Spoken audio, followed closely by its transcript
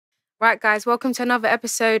Right, guys, welcome to another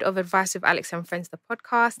episode of Advice with Alex and Friends, the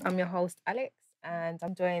podcast. I'm your host, Alex, and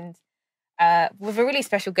I'm joined with a really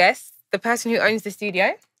special guest, the person who owns the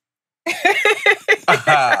studio.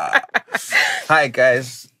 Hi,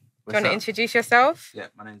 guys. Do you want to introduce yourself? Yeah,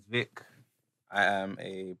 my name's Vic. I am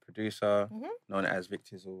a producer known as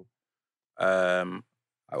Victizzle. I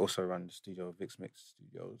also run the studio, Vic's Mix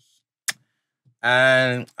Studios.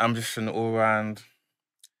 And I'm just an all-round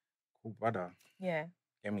cool brother. Yeah.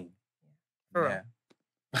 Get me? For Yeah.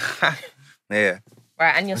 Yeah.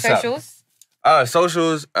 Right, and your What's socials?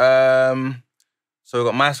 Socials. So we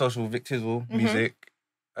got my social, Victizzle Music.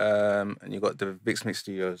 And you got the Vic's Mix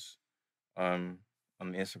Studios on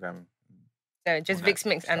the Instagram. So just Vic's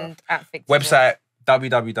Mix and at Victizzle. Website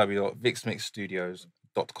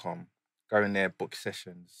www.vixmixstudios.com. Go in there, book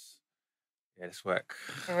sessions. Yeah, this work.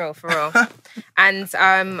 For real. And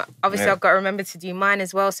obviously I've got to remember to do mine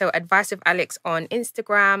as well. So Advice with Alex on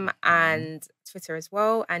Instagram and Twitter as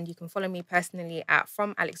well. And you can follow me personally at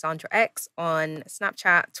From Alexandra X on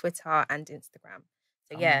Snapchat, Twitter, and Instagram.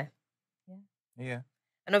 So yeah.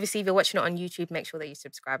 And obviously, if you're watching it on YouTube, make sure that you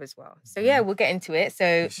subscribe as well. So yeah, we'll get into it. So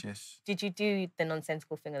Yes. did you do the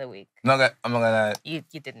nonsensical thing of the week? I'm not gonna. You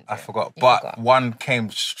didn't. I forgot, but one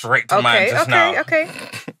came straight to mind just now. Okay.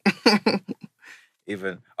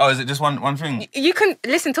 Even is it just one thing? You can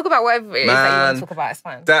listen. Talk about whatever it is that you want to talk about. It's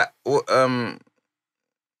fine. That I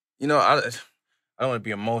don't want to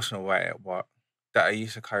be emotional about it, but that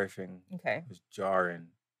Ayesha Curry thing was jarring.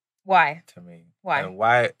 Why? To me. Why? And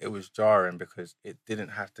why it was jarring because it didn't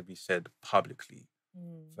have to be said publicly.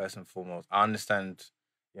 First and foremost, I understand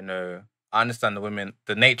the women,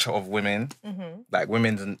 the nature of women, like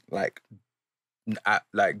women's like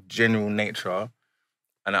general nature,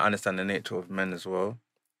 and I understand the nature of men as well.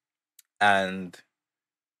 And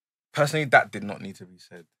personally, that did not need to be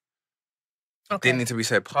said. It didn't need to be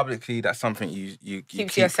said publicly. That's something you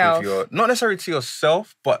keep to yourself. with your, not necessarily to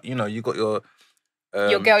yourself, but you got your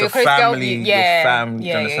girl, your close family, girl, your family,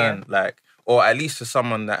 you understand? Yeah. Like, or at least to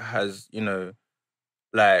someone that has,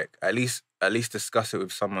 like at least discuss it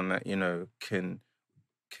with someone that can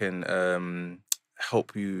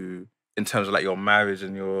help you in terms of like your marriage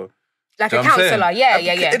and your like a counsellor. Yeah.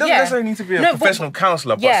 It doesn't necessarily need to be a professional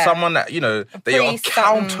counsellor, but someone that that you're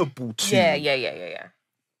accountable to. Yeah. Do you know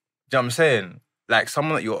what I'm saying? Like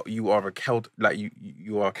someone that you are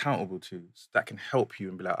accountable to, that can help you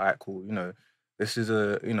and be like, all right, cool, this is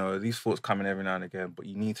these thoughts coming every now and again, but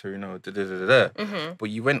you need to, But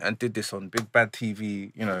you went and did this on Big Bad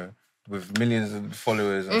TV, with millions of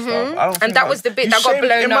followers and stuff. And that was the bit that got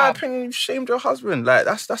blown up. In my opinion, you shamed your husband. Like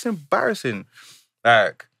that's embarrassing.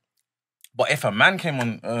 Like, but if a man came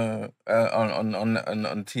on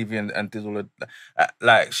TV and did all of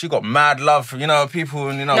like she got mad love for people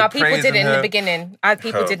and no, people did it in the beginning.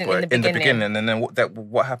 People did it in the beginning. In the beginning, and then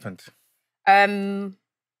what happened?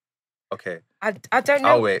 Okay. I don't know.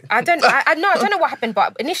 I'll wait. I don't know what happened,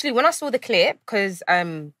 but initially when I saw the clip, because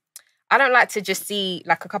I don't like to just see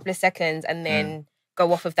like a couple of seconds and then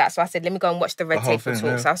go off of that. So I said, let me go and watch the Red Table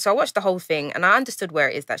Talk. Yeah. So I watched the whole thing and I understood where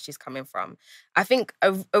it is that she's coming from. I think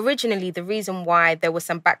originally the reason why there was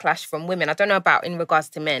some backlash from women, I don't know about in regards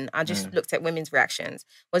to men, I just looked at women's reactions,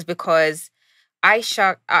 was because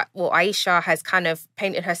Ayesha has kind of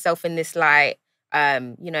painted herself in this light,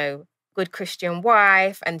 good Christian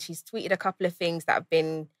wife, and she's tweeted a couple of things that have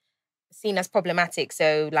been seen as problematic.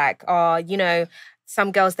 So like,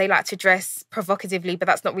 some girls, they like to dress provocatively, but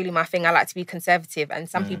that's not really my thing. I like to be conservative. And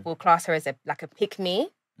some people class her as a pick-me.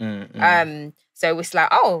 So it's like,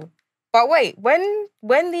 but wait,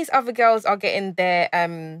 when these other girls are getting their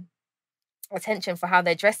attention for how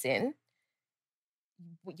they're dressing,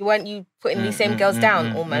 weren't you putting these same girls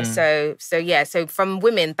down almost? So from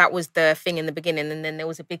women, that was the thing in the beginning. And then there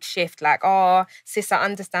was a big shift like, sis, I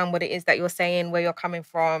understand what it is that you're saying, where you're coming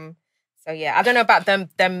from. So yeah, I don't know about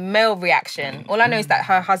the male reaction. All I know is that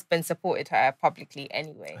her husband supported her publicly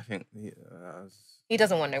anyway. I think he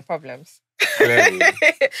doesn't want no problems. Clearly,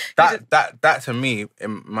 that to me,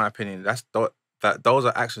 in my opinion, those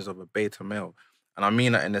are actions of a beta male, and I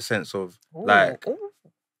mean that in the sense of like,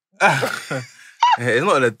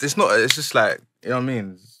 it's just like, you know what I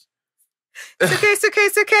mean.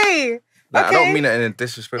 It's okay. Like, I don't mean it in a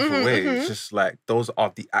disrespectful way. It's just like those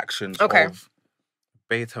are the actions of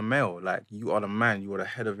beta male. Like, you are the man, you are the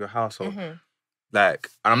head of your household. Like,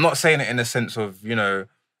 and I'm not saying it in the sense of, women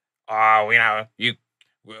are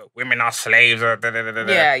slaves or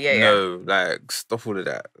No, like, stop all of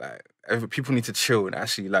that. Like, people need to chill and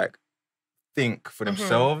actually like think for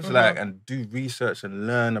themselves, like, and do research and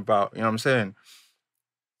learn about, you know what I'm saying?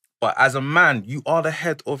 But as a man, you are the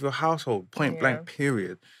head of your household, point blank,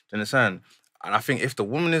 period. Do you understand? And I think if the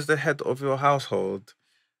woman is the head of your household,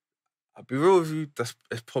 I'll be real with you,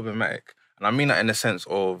 it's problematic. And I mean that in the sense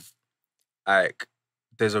of, like,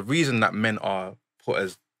 there's a reason that men are put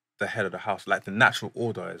as the head of the house. Like, the natural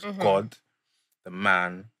order is God, the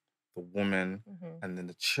man, the woman, and then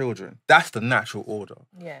the children. That's the natural order.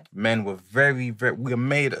 Yeah. Men were very, very, we are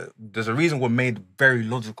made, there's a reason we're made very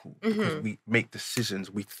logical, because we make decisions,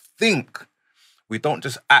 we think. We don't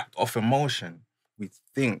just act off emotion. We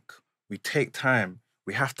think, we take time.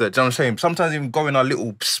 We have to, do you know what I'm saying? Sometimes even go in our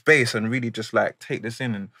little space and really just like take this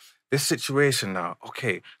in, and this situation now,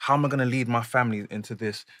 okay, how am I going to lead my family into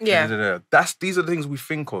this? Yeah. These are the things we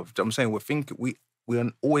think of. Do you know what I'm saying? We are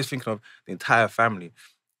always thinking of the entire family.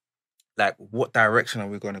 Like, what direction are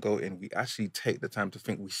we going to go in? We actually take the time to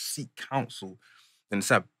think. We seek counsel and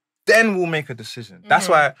then we'll make a decision. That's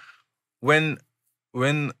why when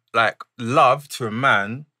like love to a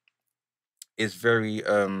man is very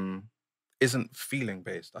isn't feeling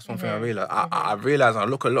based. That's one thing I realize. I realize, I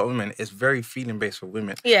look at a lot of women, it's very feeling based for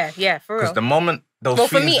women. Yeah, for real. Because the moment those feelings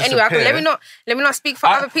for me anyway, let me not speak for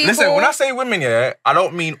other people. Listen, when I say women, I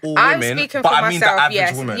don't mean all women, but I mean the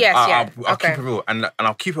average woman. I'll keep it real, and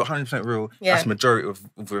I'll keep it 100% real. Yeah. That's majority of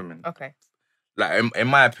women. Okay. Like, in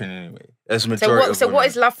my opinion anyway, there's majority of women. So what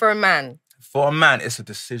is love for a man? For a man, it's a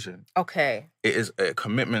decision. Okay. It is a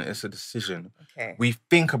commitment, it's a decision. Okay. We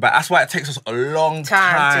think about, that's why it takes us a long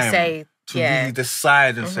time to say, to really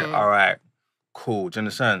decide and say, all right, cool, do you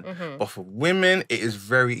understand? But for women, it is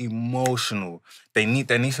very emotional. There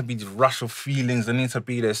needs to be this rush of feelings. There needs to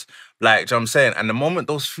be this, like, do you know what I'm saying? And the moment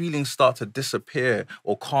those feelings start to disappear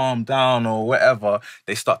or calm down or whatever,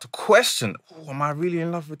 they start to question, oh, am I really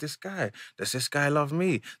in love with this guy? Does this guy love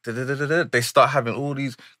me? They start having all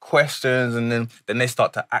these questions, and then they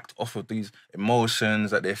start to act off of these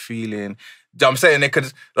emotions that they're feeling. Do you know what I'm saying? They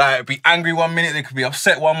could, like, be angry one minute, they could be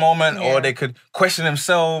upset one moment, or they could question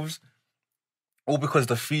themselves, all because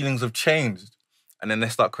the feelings have changed. And then they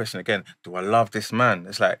start questioning again, do I love this man?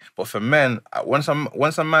 It's like, but for men, once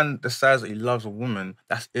a man decides that he loves a woman,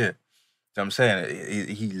 that's it. You know what I'm saying?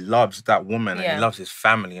 He loves that woman, and he loves his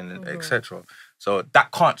family, and etc. So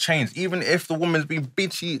that can't change. Even if the woman's been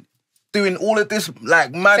bitchy, doing all of this,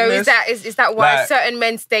 like, madness. So is that why certain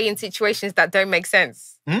men stay in situations that don't make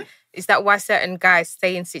sense? Is that why certain guys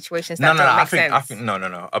stay in situations that don't make sense? I think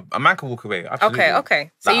no. A man can walk away. Absolutely.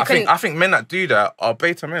 Okay. So like, I think men that do that are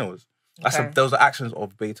beta males. Those are actions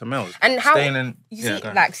of beta males. And how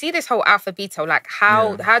see this whole alpha beta, like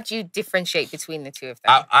how do you differentiate between the two of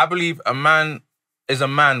them? I believe a man is a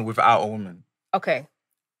man without a woman. Okay.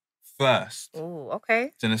 First. Oh,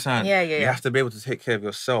 okay. Do you understand? Yeah. You have to be able to take care of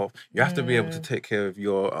yourself. You have to be able to take care of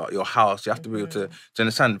your house. You have to be able to, do you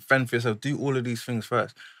understand? Fend for yourself. Do all of these things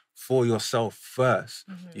first. For yourself first.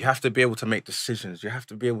 You have to be able to make decisions. You have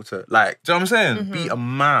to be able to, like, do you know what I'm saying? Be a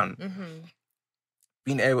man.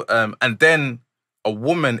 Being able, and then a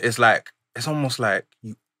woman is like, it's almost like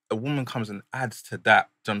a woman comes and adds to that.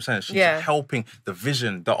 Do you know what I'm saying? She's helping the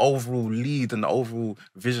vision, the overall lead and the overall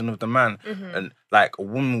vision of the man. And like, a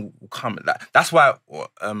woman will come, that's why,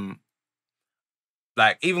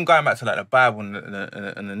 like, even going back to like the Bible and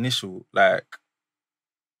an initial, like,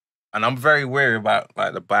 and I'm very wary about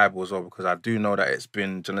like the Bible as well, because I do know that it's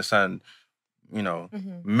been, do you understand,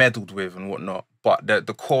 meddled with and whatnot. But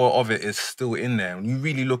the core of it is still in there. When you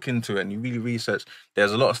really look into it and you really research,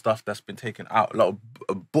 there's a lot of stuff that's been taken out. A lot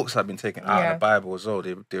of books have been taken out of the Bible as well,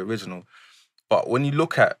 the original. But when you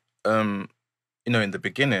look at, in the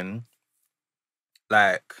beginning,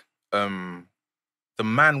 like, the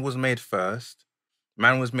man was made first.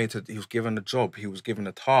 Man was made he was given a job. He was given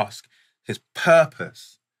a task, his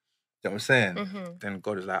purpose. You know what I'm saying? Then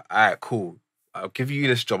God is like, all right, cool. I'll give you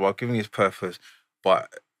this job. I'll give you this purpose.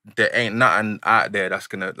 But there ain't nothing out there that's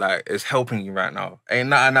gonna, like, is helping you right now. Ain't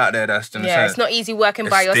nothing out there that's gonna it's not easy working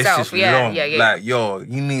by yourself. This is long. Like, yo,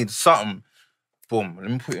 you need something. Boom. Let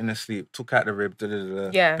me put you in the sleep. Took out the rib.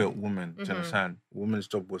 Built woman. Do you understand? Woman's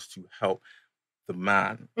job was to help the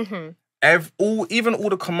man. Even all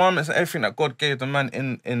the commandments and everything that God gave the man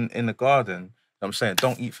in the garden. I'm saying,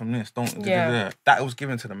 don't eat from this, don't. That was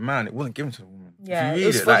given to the man. It wasn't given to the woman. Yeah, it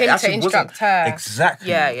was for him to instruct her. Exactly.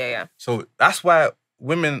 Yeah. So that's why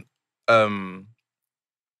women,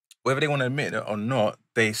 whether they want to admit it or not,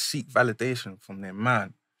 they seek validation from their man.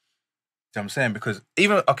 Do you know what I'm saying? Because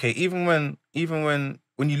even when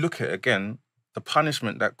you look at it again, the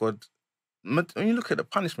punishment that God, when you look at the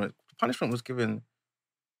punishment was given.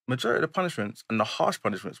 Majority of the punishments and the harsh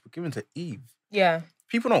punishments were given to Eve. Yeah.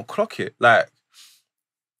 People don't clock it. Like,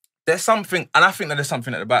 there's something, and I think that there's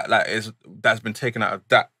something at the back, like, that's been taken out of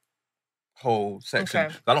that whole section.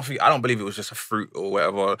 Okay. I don't believe it was just a fruit or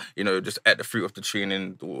whatever, just ate the fruit off the tree and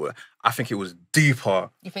then I think it was deeper.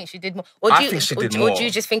 You think she did more? I think she did more. Or do you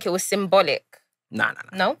just think it was symbolic? Nah.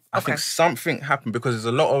 No? I think something happened because there's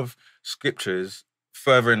a lot of scriptures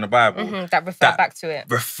further in the Bible that refer back to it.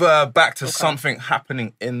 Refer back to something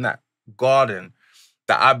happening in that garden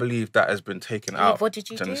that I believe that has been taken out. What did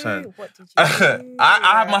you do? What did you do?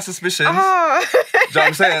 I have my suspicions. Oh. Do you know what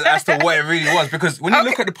I'm saying? As to what it really was. Because when you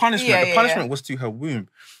look at the punishment, the punishment was to her womb.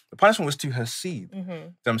 The punishment was to her seed. Do you know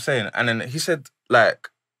what I'm saying? And then he said, like,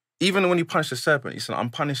 even when you punish the serpent, he said, I'm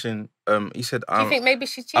punishing, he said, do you think maybe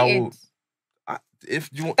she cheated?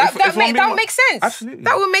 That makes sense. Absolutely.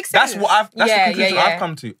 That would make sense. That's the conclusion I've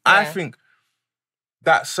come to. Yeah. I think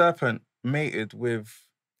that serpent mated with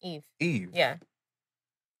Eve. Yeah.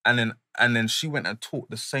 And then she went and taught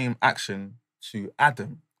the same action to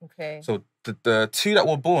Adam. Okay. So the two that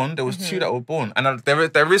were born, there was two that were born, and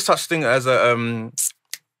there is such thing as a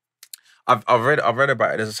I've read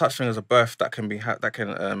about it. There's a such thing as a birth that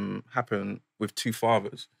can happen with two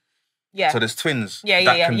fathers. Yeah. So there's twins.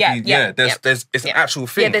 Yeah. There's it's an actual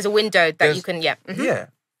thing. Yeah. There's a window that you can. Yeah. Mm-hmm. Yeah.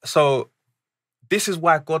 So this is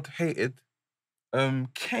why God hated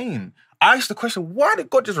Cain. I asked the question: why did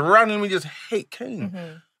God just randomly just hate Cain?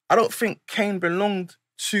 Mm-hmm. I don't think Cain belonged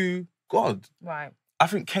to God. Right. I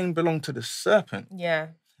think Cain belonged to the serpent. Yeah.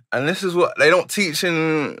 And this is what they don't teach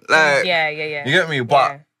in, like... Yeah. You get me?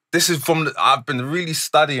 But this is I've been really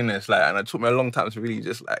studying this, like, and it took me a long time to really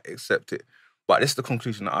just, like, accept it. But this is the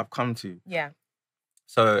conclusion that I've come to. Yeah.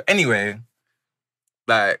 So, anyway,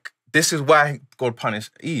 like, this is why God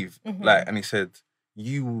punished Eve. Mm-hmm. Like, and he said,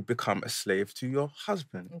 you will become a slave to your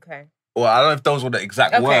husband. Okay. Or I don't know if those were the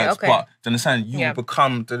exact words, but do you understand? You will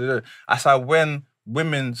become... I said, when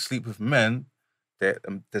women sleep with men,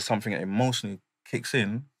 there's something that emotionally kicks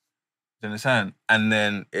in. Do you understand? And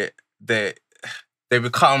then they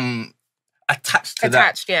become attached to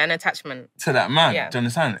that. An attachment. To that man. Yeah. Do you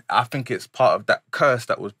understand? I think it's part of that curse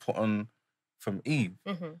that was put on from Eve.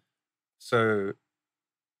 Mm-hmm. So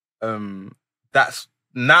that's...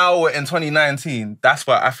 Now in 2019, that's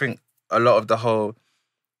why I think a lot of the whole...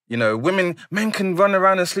 men can run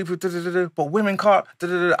around and sleep with but women can't.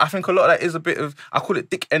 I think a lot of that is a bit of, I call it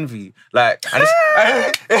dick envy. Like, and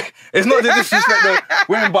it's not to disrespect the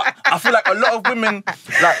women, but I feel like a lot of women,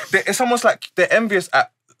 like, it's almost like they're envious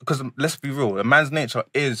at, because let's be real, a man's nature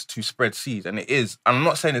is to spread seed, and it is. And I'm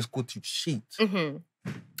not saying it's good to cheat. Mm-hmm.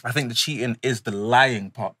 I think the cheating is the lying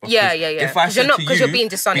part. Yeah. If I said to you, you're being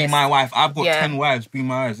dishonest. Be my wife, I've got 10 wives, be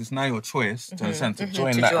my wife. It's now your choice to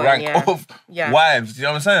join that rank of wives. You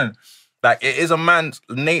know what I'm saying? Like, it is a man's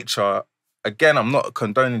nature. Again, I'm not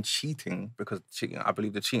condoning cheating, because I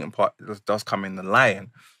believe the cheating part does come in the lying.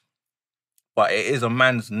 But it is a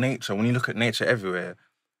man's nature. When you look at nature everywhere,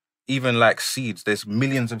 even like seeds, there's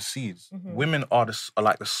millions of seeds. Mm-hmm. Women are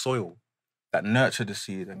like the soil that nurture the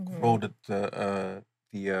seed and grow the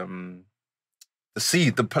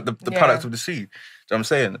seed, the product of the seed. Do you know what I'm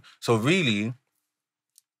saying? So really,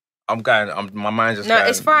 my mind's just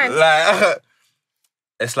it's fine. Like,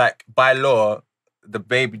 it's like, by law,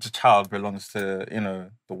 the child belongs to,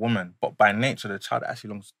 the woman. But by nature, the child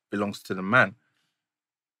actually belongs to the man.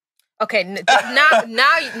 Okay, now...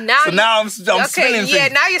 So now I'm spinning things. Yeah,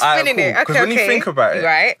 now you're spinning it. Okay, because when you think about it,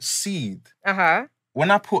 right? Seed. Uh-huh. When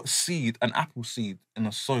I put an apple seed in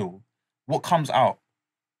the soil, what comes out?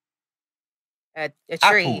 A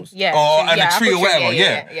tree. Apples. Yeah. Or a tree or whatever,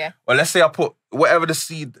 yeah. Or let's say I put whatever the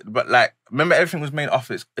seed, but like, remember everything was made off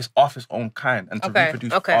it's off its own kind, and to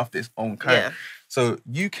reproduce off its own kind. Yeah. So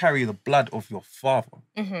you carry the blood of your father.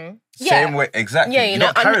 Mm-hmm. Same way, exactly. Yeah, you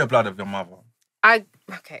don't carry the blood of your mother.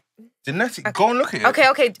 Genetic. Okay. Go and look at it.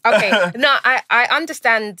 Okay. No, I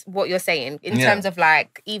understand what you're saying in terms of,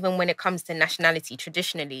 like, even when it comes to nationality,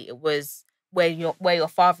 traditionally it was where your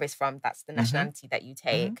father is from. That's the nationality that you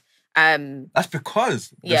take. Mm-hmm. That's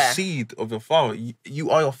because the seed of your father. You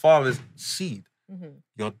are your father's seed.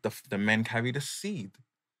 Mm-hmm. The men carry the seed.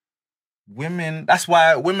 Women. That's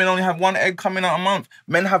why women only have one egg coming out a month.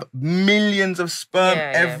 Men have millions of sperm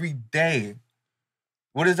every day.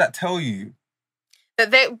 What does that tell you?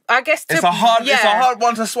 I guess it's a hard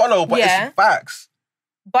one to swallow, but it's facts.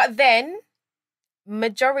 But then,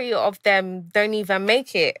 majority of them don't even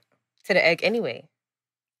make it to the egg anyway.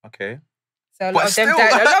 Okay. So a lot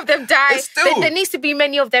of them die. There needs to be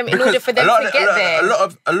many of them in order for them to get there.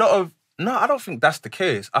 A lot of no, I don't think that's the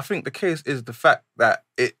case. I think the case is the fact that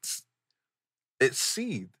it's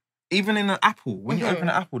seed. Even in an apple, when you open an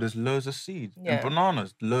apple, there's loads of seeds. Yeah. And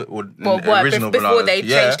bananas, original before bananas. Before they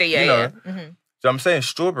changed it, You know what I'm saying?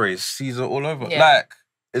 Strawberries, seeds are all over. Yeah. Like,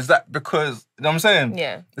 Is that because, you know what I'm saying?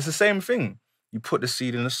 Yeah. It's the same thing. You put the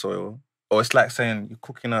seed in the soil, or it's like saying you're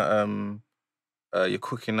cooking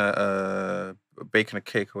baking a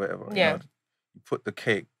cake or whatever. Yeah. You know? You put the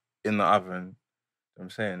cake in the oven, you know what I'm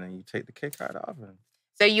saying, and you take the cake out of the oven.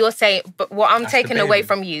 So you're saying, but what I'm That's taking away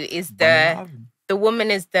from you is the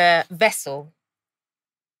woman is the vessel.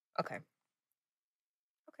 Okay.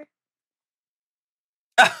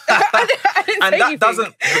 And that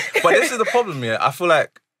doesn't, but this is the problem, yeah. I feel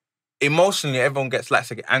like emotionally everyone gets like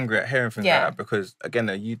to get angry at hearing things like that because again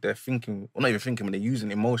they're thinking, or not even thinking, but they're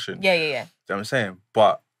using emotion. Yeah. You know what I'm saying?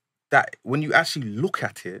 But that when you actually look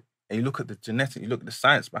at it and you look at the genetics, you look at the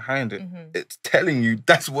science behind it, it's telling you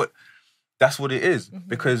that's what it is.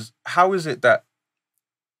 Because how is it that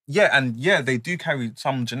they do carry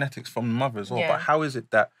some genetics from the mother as well, but how is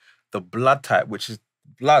it that the blood type, which is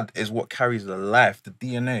blood, is what carries the life, the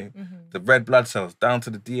DNA, the red blood cells down to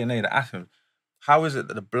the DNA, the atoms? How is it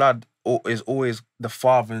that the blood is always the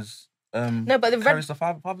father's? No, but carries the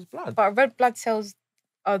father's blood. But red blood cells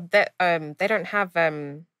are that they don't have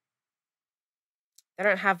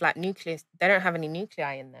like nucleus. They don't have any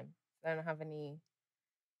nuclei in them. They don't have any.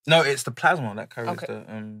 No, it's the plasma that carries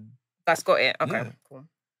the. That's got it. Okay, cool.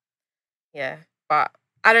 Yeah, but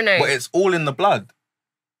I don't know. But it's all in the blood.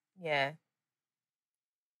 Yeah.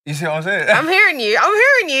 You see what I'm saying? I'm hearing you. I'm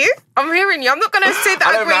not going to say that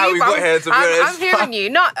I agree. I don't know how we got here, to be honest. I'm hearing you.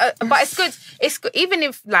 Not, but it's good. It's good. Even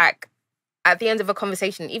if, like, at the end of a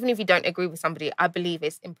conversation, even if you don't agree with somebody, I believe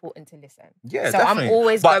it's important to listen. Yeah, so definitely. I'm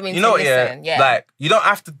always going to listen. Yeah. Like, you don't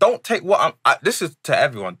have to, don't take what this is to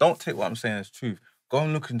everyone. Don't take what I'm saying as truth. Go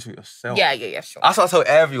and look into it yourself. Yeah, sure. That's what I tell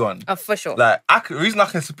everyone. Oh, for sure. Like, the reason I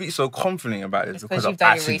can speak so confidently about it is because I've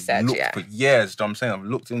actually looked for years. You know what I'm saying? I've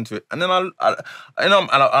looked into it, and then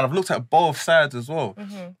I've looked at both sides as well,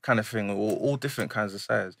 kind of thing, or all different kinds of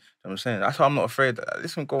sides. You know what I'm saying? That's why I'm not afraid.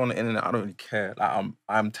 This can go on the internet. I don't really care. Like,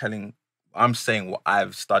 I'm saying what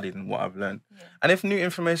I've studied and what I've learned, and if new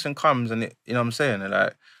information comes and it, you know what I'm saying, and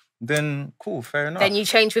like. Then cool, fair enough. Then you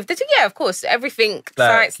change with the of course. Everything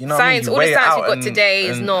science, all the science we've got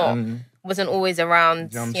today wasn't always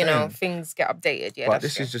around. You know, things get updated. Yeah, but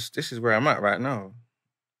this is where I'm at right now.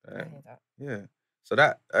 I hear that. Yeah. So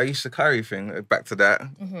that Ayesha Curry thing, back to that.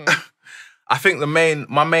 I think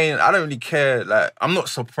my main. I don't really care. Like, I'm not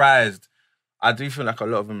surprised. I do feel like a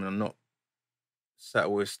lot of women are not.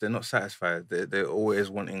 They're not satisfied. They're always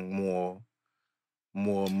wanting more.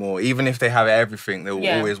 Even if they have everything, they will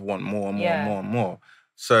always want more and more and more and more.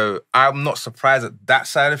 So I'm not surprised at that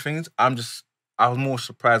side of things. I was more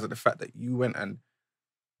surprised at the fact that you went and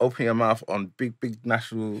opened your mouth on big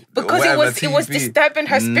national because it was disturbing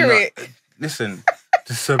her spirit. Listen,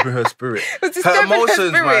 disturbing her spirit. Her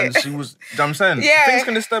emotions, man. She was. You know what I'm saying, things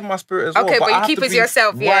can disturb my spirit as well. Okay, but you keep it to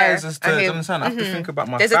yourself. Wise as to understand. I have to think about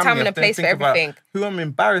my family. There's a time and a place for everything. Who I'm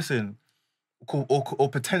embarrassing. Or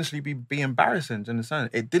potentially be embarrassing, do you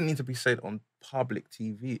understand? It didn't need to be said on public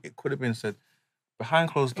TV. It could have been said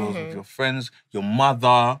behind closed doors with your friends, your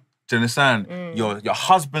mother, do you understand? Your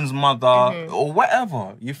husband's mother, or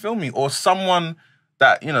whatever, you feel me? Or someone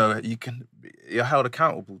that, you know, you're held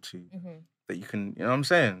accountable to, that you can, you know what I'm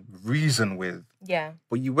saying, reason with. Yeah.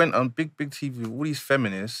 But you went on big TV with all these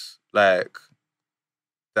feminists, like,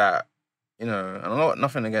 that, you know, and I'm not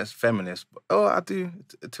nothing against feminists, but I do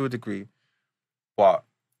to a degree. But,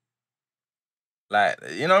 like,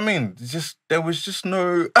 you know what I mean? There was just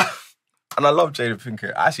no... And I love Jada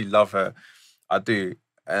Pinkett. I actually love her. I do.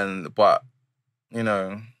 But, you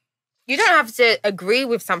know... You don't have to agree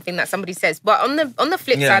with something that somebody says. But on the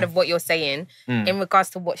flip side of what you're saying, in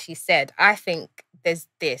regards to what she said, I think there's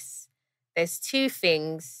this. There's two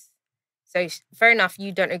things. So, fair enough,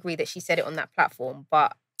 you don't agree that she said it on that platform,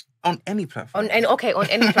 but... On any platform. On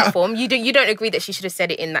any platform. You don't agree that she should have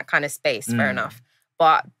said it in that kind of space. Fair enough.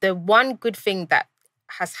 But the one good thing that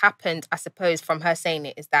has happened, I suppose, from her saying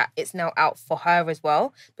it is that it's now out for her as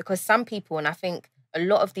well. Because some people, and I think a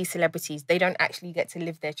lot of these celebrities, they don't actually get to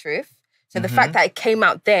live their truth. So the fact that it came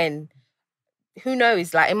out then, who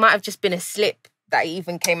knows? Like, it might have just been a slip that it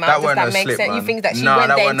even came out. Does that make sense? Man. You think that she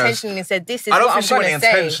went there intentionally and said, "This is what I'm going to say"? I don't think she went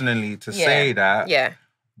intentionally to say that. Yeah.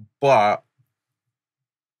 But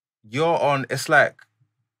you're on. It's like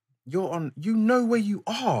you're on. You know where you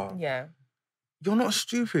are. Yeah. You're not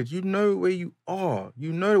stupid. You know where you are.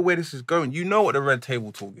 You know where this is going. You know what the red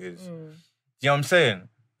table talk is. You know what I'm saying?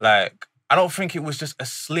 Like, I don't think it was just a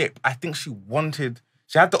slip. I think she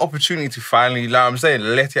had the opportunity to finally, like I'm saying,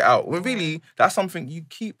 let it out. Well, really, that's something you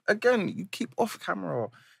keep off camera.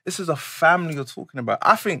 This is a family you're talking about.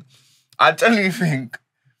 I genuinely think,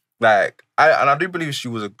 like, I do believe she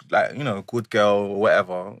was a good girl or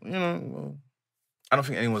whatever. You know, I don't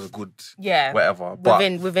think anyone's a good yeah whatever. But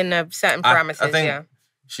within a certain parameters. I think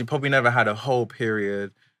she probably never had a whole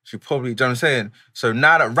period. She probably, do you know what I'm saying? So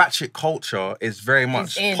now that ratchet culture is very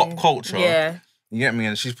much pop culture. Yeah. You get me?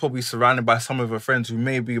 And she's probably surrounded by some of her friends who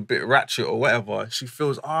may be a bit ratchet or whatever. She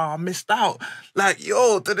feels, I missed out. Like,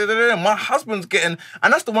 yo, my husband's getting...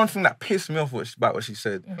 And that's the one thing that pissed me off about what she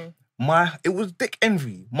said. Mm-hmm. It was dick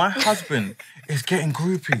envy. My husband is getting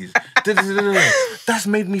groupies. That's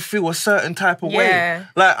made me feel a certain type of way.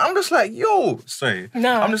 Like, I'm just like, yo, sorry.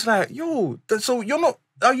 No. I'm just like, yo, so you're not...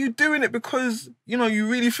 Are you doing it because, you know, you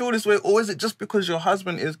really feel this way? Or is it just because your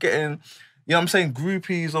husband is getting... You know what I'm saying?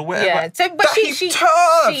 Groupies or whatever. Yeah. So, but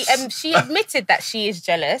she admitted that she is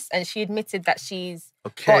jealous, and she admitted that she's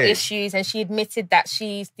got issues, and she admitted that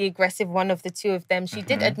she's the aggressive one of the two of them. She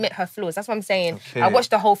did admit her flaws. That's what I'm saying. Okay. I watched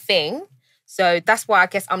the whole thing, so that's why I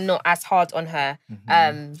guess I'm not as hard on her.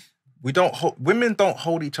 Women don't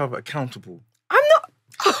hold each other accountable. I'm not.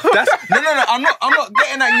 No. I'm not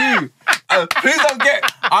getting at you. Please don't get.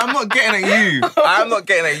 I'm not getting at you. I'm not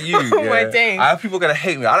getting at you. Oh my days. I have people gonna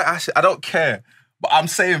hate me. I don't care. But I'm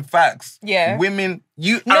saying facts. Yeah. Women,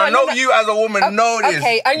 you as a woman know this.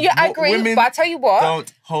 Okay, and I agree. But I tell you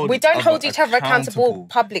what, we don't hold each other accountable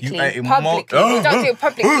publicly. We don't do it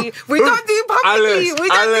publicly. We don't do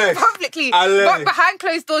it publicly. But behind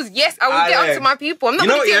closed doors, yes, I will get onto my people. I'm not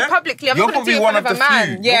going to do it publicly. I'm not going to do it in front of a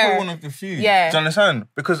man. You're probably one of the few. Yeah. Do you understand?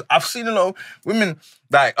 Because I've seen a lot of women,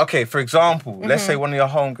 like, okay, for example, let's say one of your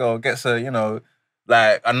homegirl gets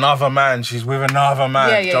like another man. She's with another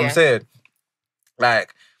man. Do you know what I'm saying?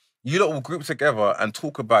 Like, you lot will group together and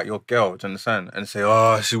talk about your girl, do you understand? And say,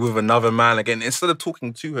 oh, she's with another man again. Instead of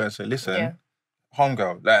talking to her and say, listen,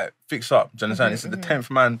 homegirl, like, fix up, do you understand? This is the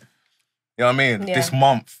 10th man, you know what I mean? Yeah. This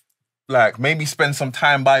month. Like, maybe spend some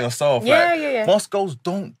time by yourself. Most girls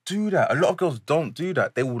don't do that. A lot of girls don't do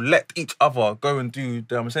that. They will let each other go and do, you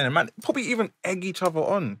know what I'm saying? And man, probably even egg each other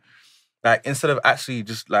on. Like, instead of actually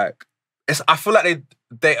just, like, I feel like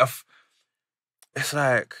it's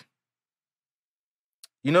like...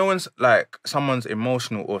 You know when, like, someone's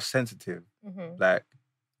emotional or sensitive, like,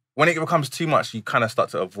 when it becomes too much, you kind of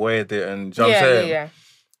start to avoid it and, do you know what I'm saying? Yeah.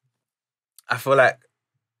 I feel like,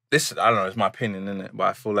 this, I don't know, it's my opinion, innit? But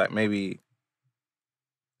I feel like maybe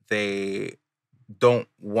they know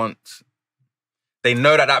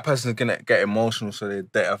that person's going to get emotional, so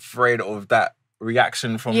they're afraid of that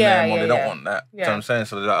reaction from them, or they don't want that. Yeah. Do you know what I'm saying?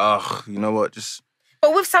 So they're like, oh, you know what, just...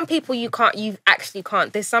 But with some people, you actually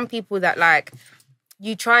can't. There's some people that, like...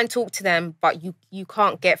 You try and talk to them, but you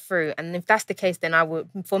can't get through. And if that's the case, then I would,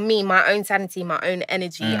 for me, my own sanity, my own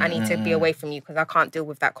energy, I need to be away from you because I can't deal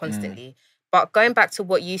with that constantly. But going back to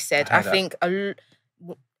what you said, I think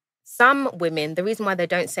some women, the reason why they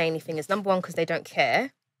don't say anything is, number one, because they don't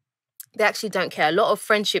care. They actually don't care. A lot of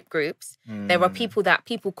friendship groups, there are people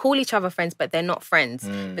call each other friends, but they're not friends.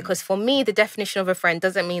 Because for me, the definition of a friend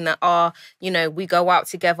doesn't mean that, we go out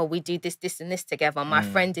together, we do this, and this together. My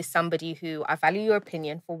friend is somebody who I value your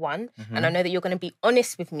opinion, for one, and I know that you're going to be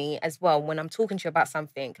honest with me as well when I'm talking to you about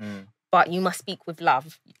something. But you must speak with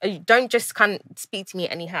love. Don't just speak to me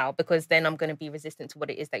anyhow, because then I'm going to be resistant to what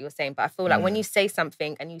it is that you're saying. But I feel like when you say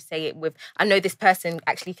something and you say it with, I know this person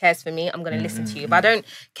actually cares for me, I'm going to listen to you. If I don't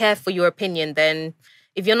care for your opinion, then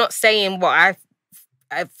if you're not saying what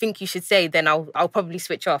I think you should say, then I'll probably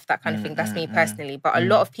switch off, that kind of thing. That's me personally. But a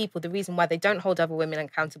lot of people, the reason why they don't hold other women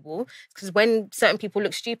accountable is because when certain people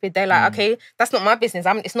look stupid, they're like, okay, that's not my business.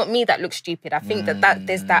 It's not me that looks stupid. I think that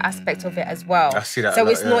there's that aspect of it as well. I see that so a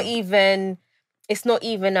lot, it's not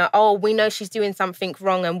even we know she's doing something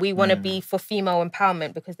wrong and we want to be for female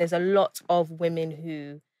empowerment, because there's a lot of women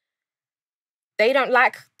who they don't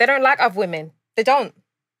like other women. They don't.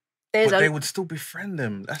 But they would still befriend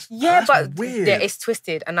them. That's weird. Yeah, it's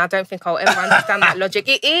twisted, and I don't think I'll ever understand that logic.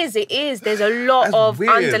 It is. There's a lot of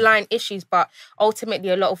underlying issues, but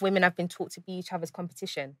ultimately a lot of women have been taught to be each other's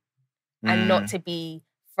competition and not to be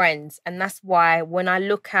friends. And that's why when I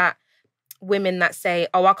look at women that say,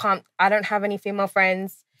 I don't have any female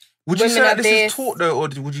friends. Would you say that this is taught though, or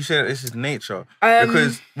would you say that this is nature?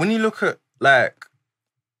 Because when you look at, like,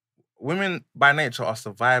 women by nature are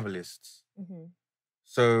survivalists.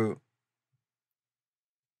 So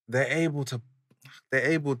they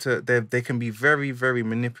can be very, very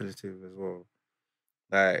manipulative as well.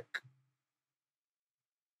 Like,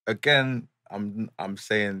 again, I'm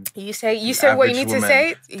saying you say what you need to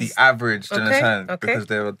say. The average, do you understand? Because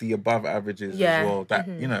there are the above averages as well that,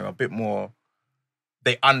 a bit more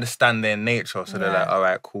they understand their nature, so they're like, all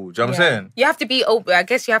right, cool. Do you know what I'm saying? You have to be, I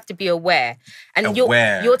guess you have to be aware. And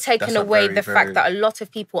you're taking away the fact that a lot of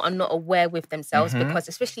people are not aware with themselves because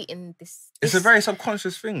especially in this... It's a very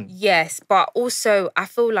subconscious thing. Yes, but also I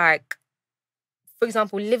feel like, for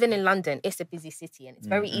example, living in London, it's a busy city and it's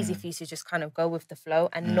very easy for you to just kind of go with the flow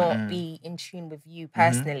and not be in tune with you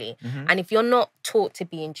personally. And if you're not taught to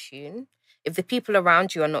be in tune, if the people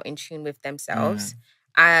around you are not in tune with themselves,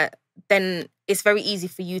 then it's very easy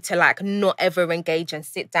for you to like not ever engage and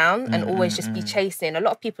sit down and always just be chasing. A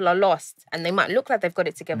lot of people are lost and they might look like they've got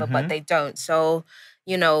it together, but they don't. So,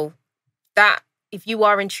 you know, that if you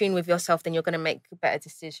are in tune with yourself, then you're going to make better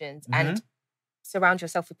decisions and surround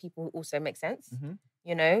yourself with people who also make sense.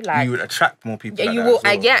 You know, like you would attract more people. Yeah, you will.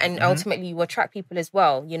 And ultimately you will attract people as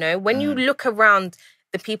well. You know, when you look around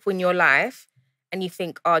the people in your life, and you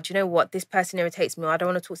think, oh, do you know what? This person irritates me, or I don't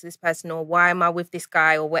want to talk to this person, or why am I with this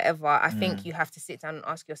guy, or whatever. I think you have to sit down and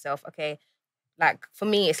ask yourself, okay, like for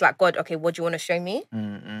me, it's like, God, okay, what do you want to show me?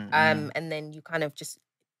 And then you kind of just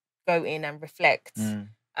go in and reflect.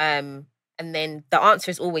 And then the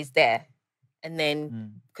answer is always there. And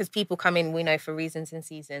then, because people come in, we know, for reasons and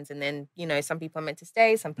seasons. And then, you know, some people are meant to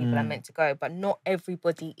stay, some people are meant to go, but not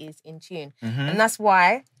everybody is in tune. And that's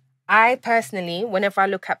why I personally, whenever I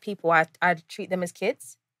look at people, I treat them as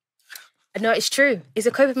kids. No, it's true. It's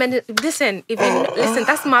a coping mechanism. Listen,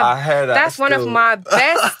 that's one of my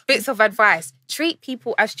best bits of advice. Treat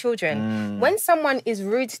people as children. When someone is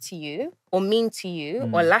rude to you or mean to you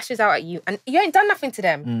or lashes out at you and you ain't done nothing to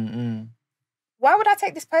them, why would I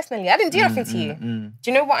take this personally? I didn't do nothing to you. Do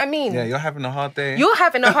you know what I mean? Yeah, you're having a hard day. You're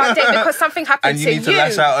having a hard day because something happened to you. And you need to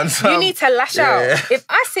lash out on some. You need to lash out. If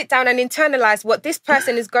I sit down and internalise what this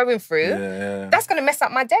person is going through, that's going to mess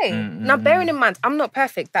up my day. Now, bearing in mind, I'm not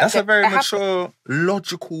perfect. That's a very mature,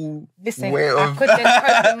 logical way of... I couldn't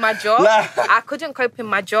cope in my job. I couldn't cope in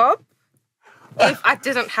my job if I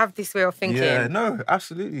didn't have this way of thinking. Yeah, no,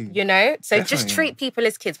 absolutely. You know? So just treat people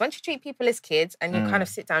as kids. Once you treat people as kids and you kind of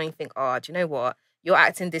sit down and you think, oh, do you know what? You're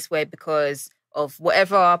acting this way because of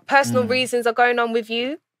whatever personal reasons are going on with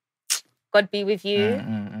you. God be with you.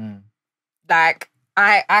 Like,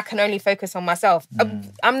 I can only focus on myself. I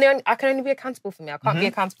can only be accountable for me. I can't be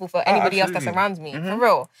accountable for anybody else that's around me. For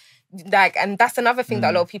real. Like, and that's another thing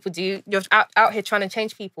that a lot of people do. You're out here trying to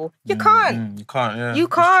change people. You can't. You can't, yeah. You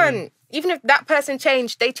can't. Even if that person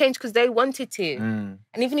changed, they changed because they wanted to. And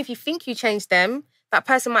even if you think you changed them, that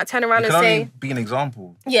person might turn around and say... only be an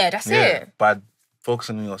example. Yeah, that's it. By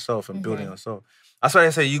focusing on yourself and building yourself. That's why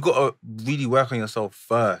they say you got to really work on yourself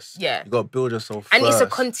first. Yeah. You got to build yourself first. And it's a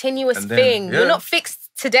continuous thing. You're not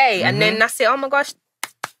fixed today and then that's it. Oh my gosh.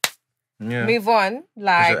 Yeah. Move on.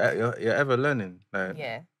 Like... You're ever learning. Like,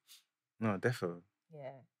 yeah. No, definitely.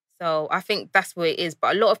 Yeah. So I think that's what it is.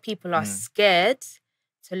 But a lot of people are scared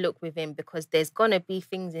to look within because there's going to be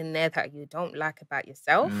things in there that you don't like about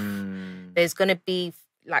yourself. There's going to be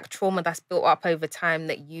like trauma that's built up over time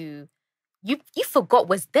that you forgot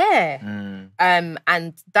was there.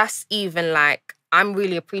 And that's even like, I'm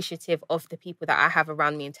really appreciative of the people that I have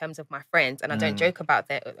around me in terms of my friends. And I don't joke about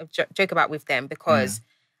with them because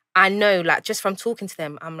I know, like, just from talking to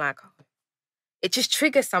them, I'm like, oh, it just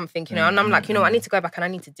triggers something, you know? And I'm like, you know, I need to go back and I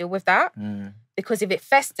need to deal with that. Because if it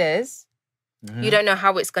festers, you don't know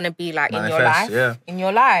how it's going to be like in your life. Yeah. In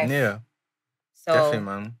your life. Yeah. So, definitely,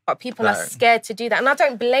 man. But people are scared to do that. And I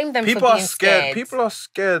don't blame them for being scared. People are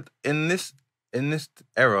scared in this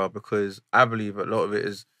era because I believe a lot of it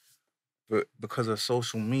is because of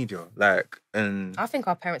social media. Like, and I think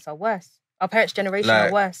our parents are worse. Our parents' generation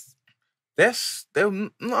are worse. I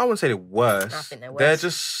wouldn't say they're worse. I think they're worse. They're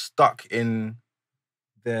just stuck in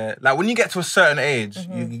their... Like, when you get to a certain age,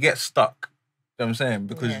 you get stuck. You know what I'm saying?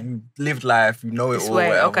 Because you lived life, you know it all,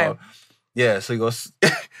 whatever. Okay. Yeah, so you're...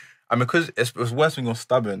 I mean, because it's worse when you're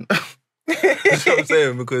stubborn. You know what I'm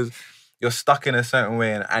saying? Because you're stuck in a certain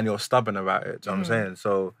way and you're stubborn about it. Do you know what I'm saying?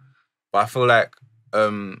 So, but I feel like...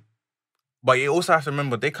 but you also have to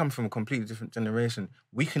remember, they come from a completely different generation.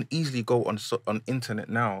 We can easily go on internet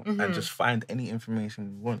now and just find any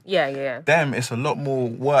information we want. Yeah. Them, it's a lot more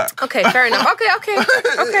work. Okay, fair enough. Okay.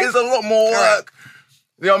 It's a lot more work.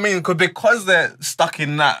 You know what I mean? Because they're stuck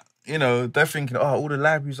in that, you know, they're thinking, oh, all the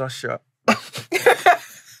libraries are shut.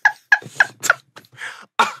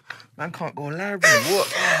 Man can't go to library. What?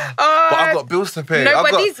 But I've got bills to pay. I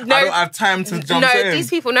don't have time to jump in. No,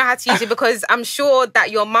 these people know how to use it because I'm sure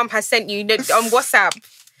that your mum has sent you on WhatsApp.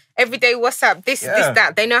 Everyday WhatsApp, this,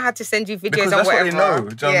 that. They know how to send you videos because and whatever. That's what they know.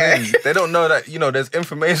 Do you know what I mean? They don't know that, you know, there's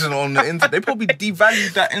information on the internet. They probably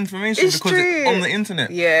devalued that information because it's on the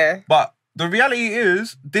internet. Yeah. But the reality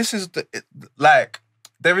is, this is like,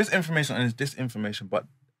 there is information and there's disinformation, but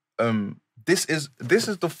this is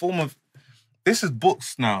the form of, this is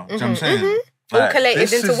books now. Do you know what I'm saying? All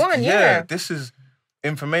collated into one, yeah. This is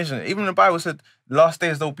information. Even the Bible said, last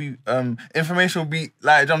days there'll be information will be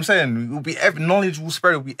like, you know what I'm saying, it will be knowledge will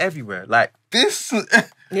spread, it will be everywhere. Like this,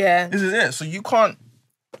 yeah, this is it. So you can't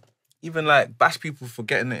even like bash people for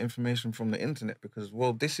getting the information from the internet because,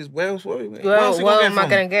 well, this is where else am I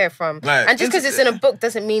gonna get it from? Like, and just because it's in a book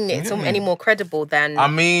doesn't mean it's any more credible than. I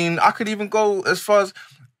mean, I could even go as far as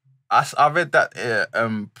I read that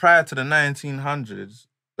prior to the 1900s.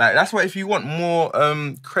 Like that's why if you want more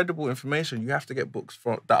credible information, you have to get books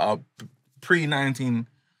that are pre-1900s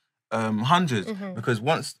because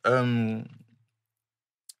once let's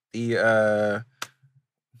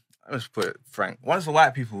put it frank, once the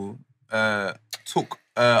white people took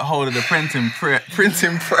hold of the printing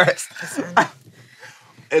press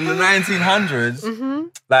in the 1900s,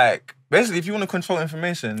 like basically if you want to control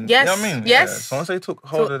information, you know what I mean? Yes. Yeah. So once they took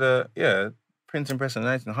hold of the printing press in the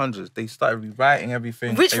 1900s, they started rewriting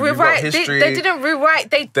everything. Which rewrite? They didn't rewrite.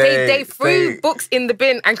 They threw books in the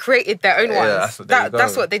bin and created their own ones.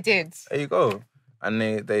 That's what they did. There you go. And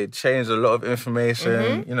they changed a lot of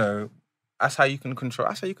information. You know, that's how you can control.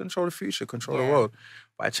 That's how you control the future, control the world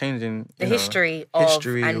by changing the history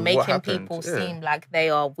and making people seem like they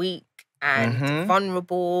are weak and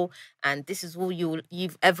vulnerable, and this is all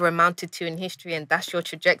you've ever amounted to in history, and that's your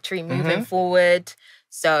trajectory moving forward.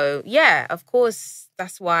 So yeah, of course,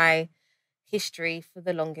 that's why history, for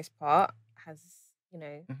the longest part, has, you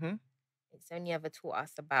know, it's only ever taught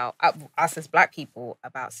us about us as Black people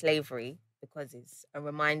about slavery because it's a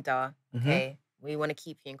reminder. Okay, we want to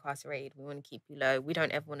keep you incarcerated. We want to keep you low. We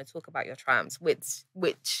don't ever want to talk about your triumphs,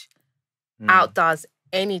 which outdoes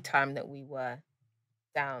any time that we were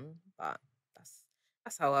down. But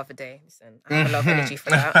that's our other day. Listen, I have a lot of energy for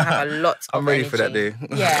that. I have a lot of I'm ready energy for that day.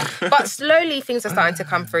 Yeah. But slowly things are starting to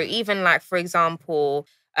come through. Even like, for example,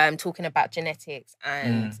 talking about genetics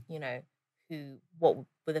and, you know, what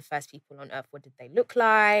were the first people on Earth? What did they look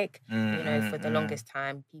like? You know, for the longest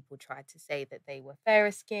time, people tried to say that they were fairer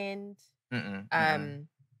skinned,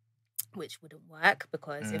 which wouldn't work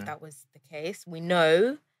because if that was the case, we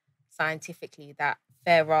know scientifically that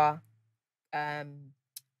fairer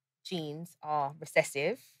genes are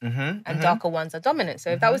recessive and darker ones are dominant.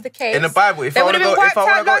 So if that was the case, in the Bible, if I want to really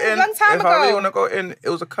want to go in, it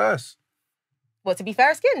was a curse. What, to be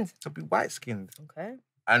fair skinned? To be white skinned. Okay.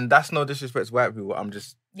 And that's no disrespect to white people. I'm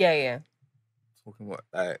just talking what,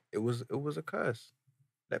 like, it was a curse.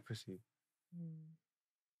 Leprosy.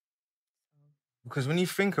 Because when you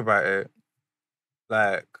think about it,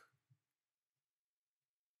 like,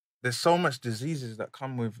 there's so much diseases that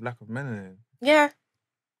come with lack of melanin. Yeah.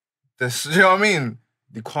 You know what I mean?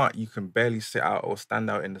 You can barely sit out or stand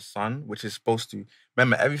out in the sun, which is supposed to,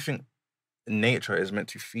 remember, everything in nature is meant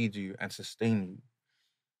to feed you and sustain you.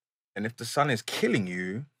 And if the sun is killing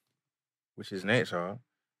you, which is nature,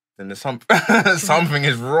 then there's something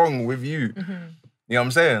is wrong with you. You know what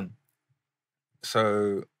I'm saying?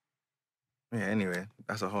 So, yeah, anyway,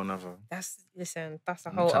 that's a whole nother. That's a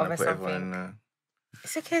whole other something.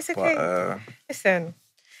 It's okay. But, listen.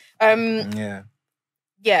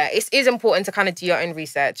 Yeah, it is important to kind of do your own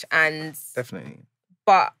research and definitely.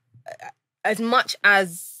 But as much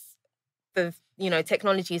as the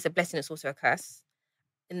technology is a blessing, it's also a curse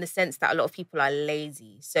in the sense that a lot of people are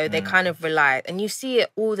lazy, so they kind of rely, and you see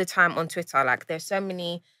it all the time on Twitter. Like there's so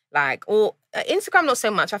many or Instagram not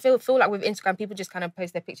so much. I feel like with Instagram people just kind of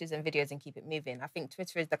post their pictures and videos and keep it moving. I think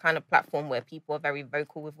Twitter is the kind of platform where people are very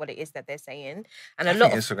vocal with what it is that they're saying, and I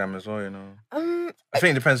think Instagram as well. You know, I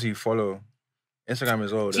think it depends who you follow. Instagram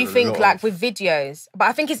as well. Do you think with videos? But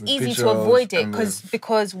I think it's easy to avoid it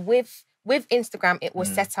because with Instagram it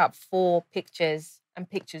was set up for pictures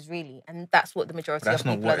really, and that's what the majority of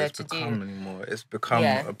people are there to do. Anymore. It's become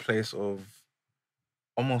a place of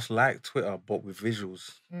almost like Twitter but with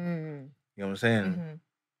visuals. You know what I'm saying?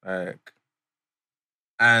 Like,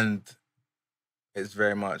 and it's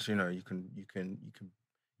very much, you know, you can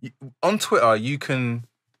on Twitter you can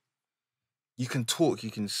talk, you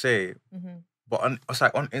can say. But it's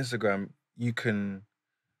like on Instagram, you can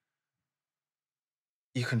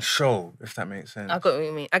show, if that makes sense. I get what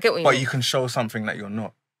you mean. But you can show something that you're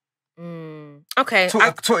not. Okay.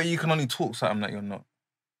 Twitter, you can only talk something that you're not.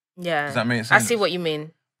 Yeah. Does that make sense? I see what you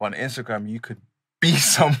mean. But on Instagram, you could be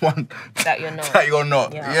someone that you're not. That you're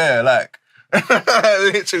not. Yeah, like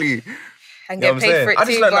literally. And get paid for it too. I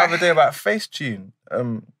just learned the other day about Facetune.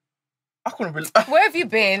 I couldn't really... Where have you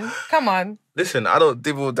been? Come on. Listen, I don't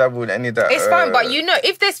dibble-dabble in any of that. It's fine, but you know,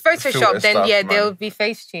 if there's Photoshop, then stuff, there'll be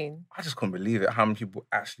Facetune. I just couldn't believe it, how many people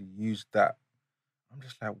actually use that. I'm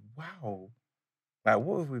just like, wow. Like,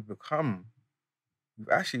 what have we become? We've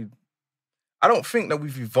actually... I don't think that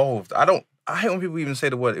we've evolved. I hate when people even say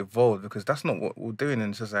the word evolved, because that's not what we're doing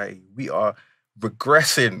in society. We are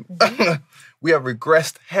regressing. Mm-hmm. We have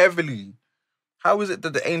regressed heavily. How is it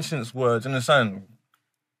that the ancients were, do you understand,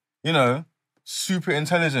 super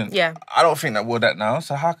intelligent? Yeah. I don't think that we're that now.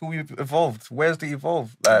 So how can we have evolved? Where's the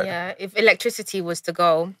evolve? Like, yeah, if electricity was to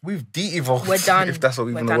go, we've de-evolved. We're done. If that's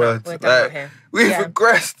even a word. We're done out here. We've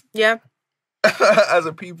regressed. Yeah. As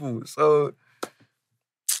a people. So,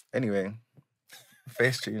 anyway,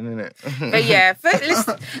 face tune, innit? But yeah,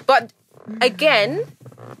 but again,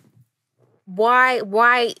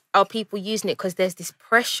 why are people using it? Because there's this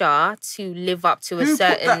pressure to live up to a certain...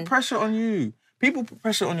 Who put that pressure on you? People put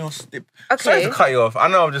pressure on your... Okay. Sorry to cut you off. I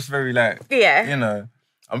know I'm just very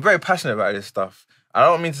I'm very passionate about this stuff. I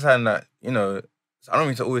don't mean to sound that, I don't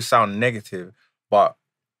mean to always sound negative, but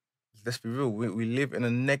let's be real, we live in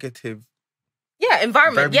a negative...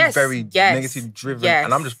 environment. Very negative driven. Yes.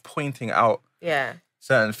 And I'm just pointing out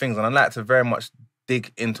certain things. And I like to very much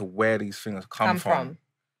dig into where these things come from.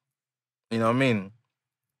 You know what I mean?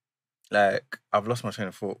 Like, I've lost my train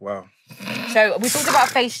of thought. Wow. So we talked about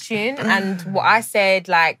Facetune, and what I said,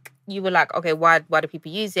 like, you were like, okay, why do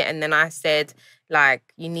people use it? And then I said,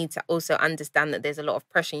 like, you need to also understand that there's a lot of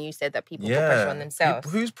pressure. And you said that people put pressure on themselves.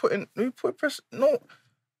 Who put pressure? No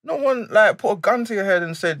one, like, put a gun to your head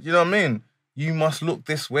and said, you know what I mean? You must look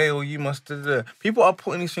this way, or you must... People are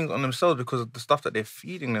putting these things on themselves because of the stuff that they're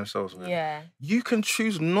feeding themselves with. Yeah. You can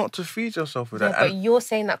choose not to feed yourself with that. But you're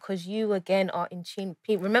saying that because you, again, are in tune.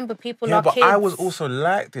 Remember, people are kids. Yeah, but I was also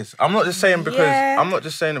like this. I'm not just saying because... I'm not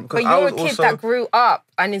just saying it because I was also... But you're a kid that grew up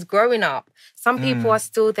and is growing up. Some people are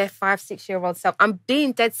still their 5-6-year-old self. I'm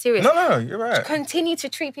being dead serious. No, you're right. Continue to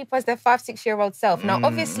treat people as their 5-6-year-old self. Now,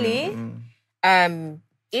 obviously...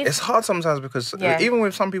 It's hard sometimes because even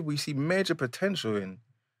with some people you see major potential in,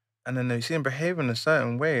 and then you see them behave in a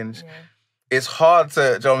certain way, and it's hard to, do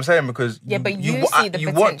you know what I'm saying? Because but you see the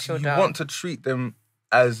potential, you want to treat them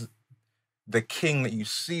as the king that you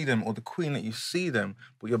see them or the queen that you see them,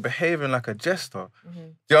 but you're behaving like a jester. Mm-hmm. Do you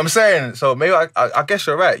know what I'm saying? So maybe I guess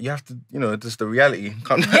you're right. You have to, just the reality.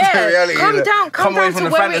 Come down to the reality. Come down to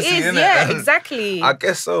where it is. Yeah, and exactly. I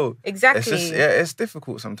guess so. Exactly. It's just, it's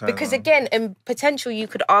difficult sometimes. Because again, in potential, you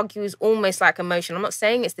could argue is almost like emotion. I'm not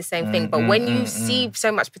saying it's the same thing, but when you see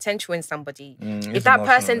so much potential in somebody, if that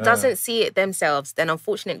person doesn't see it themselves, then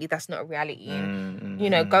unfortunately that's not a reality.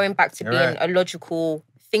 Going back to being a logical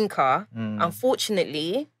thinker,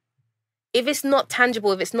 unfortunately, if it's not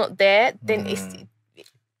tangible, if it's not there, then it isn't,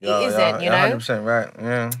 100% right,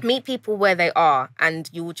 yeah. Meet people where they are, and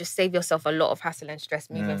you will just save yourself a lot of hassle and stress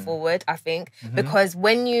moving forward, I think. Because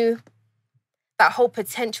when that whole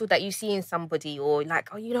potential that you see in somebody, or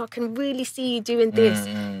like, I can really see you doing this,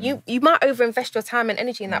 you might overinvest your time and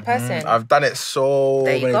energy in that person. I've done it so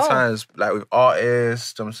many times, like with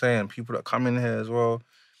artists, I'm saying, people that come in here as well.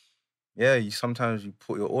 Yeah, sometimes you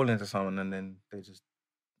put your all into someone and then they just,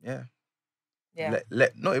 not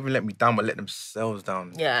even let me down, but let themselves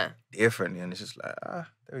down differently. And it's just like, there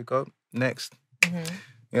we go, next. You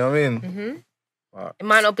know what I mean? But it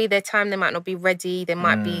might not be their time, they might not be ready, they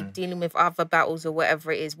might be dealing with other battles or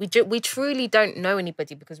whatever it is. We truly don't know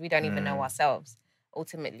anybody because we don't even know ourselves,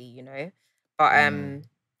 ultimately, But fair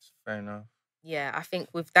enough. Yeah, I think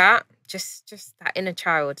with that, just that inner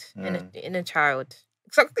child, inner child.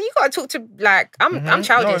 So you gotta talk to, like, I'm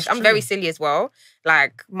childish. I'm very silly as well.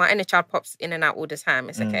 Like, my inner child pops in and out all the time.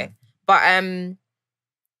 It's okay. But I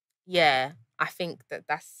think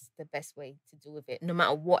that's the best way to deal with it. No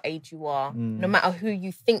matter what age you are, no matter who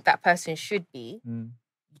you think that person should be, you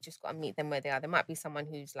just gotta meet them where they are. There might be someone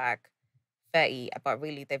who's like 30, but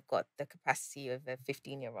really they've got the capacity of a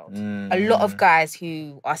 15-year-old. A lot of guys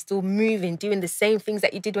who are still moving, doing the same things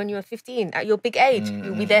that you did when you were 15 at your big age,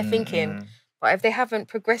 you'll be there thinking. But if they haven't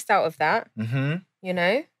progressed out of that, what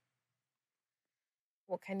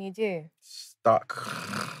can you do? Stuck.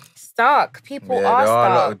 People are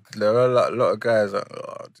stuck. There are a lot of guys that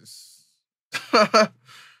just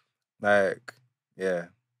they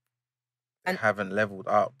haven't leveled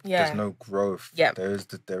up. Yeah. There's no growth. Yep.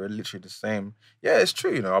 They're literally the same. Yeah, it's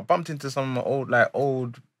true. I bumped into some of my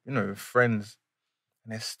old friends.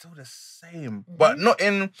 And they're still the same, but not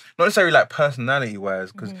necessarily like personality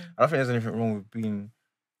wise, because I don't think there's anything wrong with being,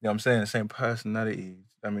 I'm saying, the same personality.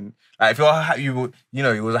 I mean, like, if you're happy, you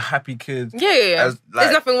was a happy kid. Yeah.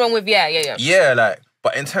 There's nothing wrong with Yeah, like,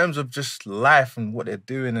 but in terms of just life and what they're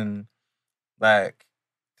doing, and like,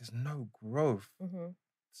 there's no growth.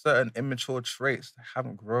 Certain immature traits, they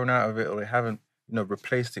haven't grown out of it, or they haven't,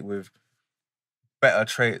 replaced it with better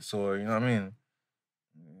traits, or you know what I mean.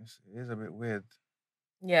 it is a bit weird.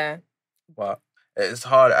 Yeah. But it's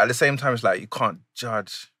hard. At the same time, it's like you can't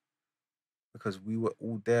judge because we were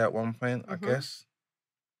all there at one point, I guess.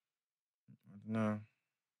 I don't know.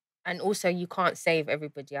 And also, you can't save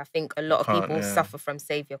everybody. I think a lot of people suffer from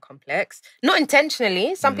savior complex. Not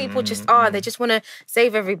intentionally. Some people just, they just want to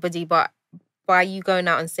save everybody. But by you going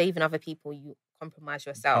out and saving other people, you compromise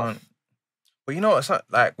yourself. But you know, it's not,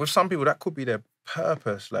 like, with some people, that could be their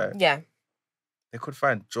purpose. Like, yeah. They could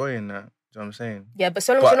find joy in that. Do you know what I'm saying? Yeah, but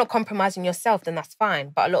so long as you're not compromising yourself, then that's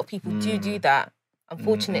fine. But a lot of people do that,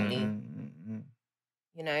 unfortunately.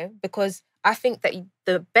 You know, because I think that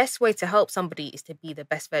the best way to help somebody is to be the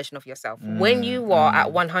best version of yourself. When you are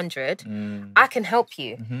at 100, I can help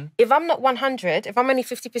you. If I'm not 100, if I'm only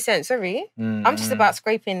 50%, sorry, I'm just about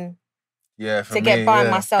scraping to get by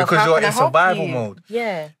myself. Because you're in survival mode.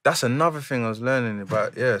 Yeah. That's another thing I was learning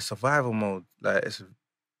about. Yeah, survival mode. Like, it's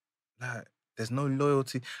like, there's no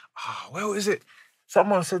loyalty. Where is it?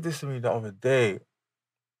 Someone said this to me the other day.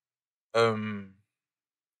 It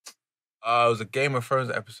was a Game of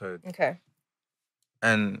Thrones episode. Okay.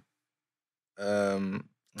 And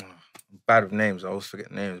bad with names, I always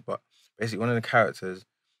forget names, but basically one of the characters,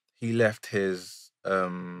 he left his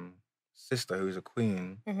sister, who's a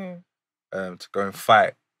queen, to go and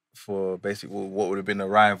fight for basically what would have been a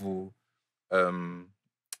rival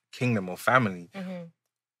kingdom or family,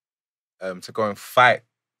 to go and fight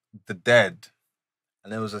the dead.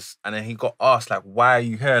 And and then he got asked, like, why are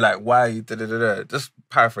you here? Like, why are you da-da-da-da? Just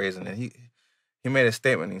paraphrasing. And he made a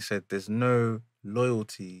statement. He said, there's no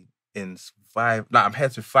loyalty in survival. Like, I'm here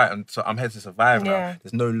to fight, and so I'm here to survive now.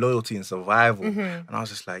 There's no loyalty in survival. And I was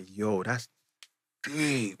just like, yo, that's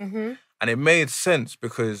deep. And it made sense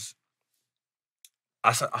because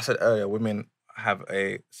I said earlier, women have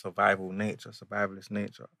a survivalist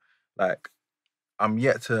nature. Like, I'm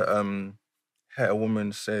yet to hear a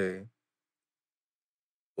woman say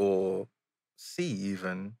or see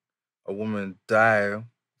even a woman die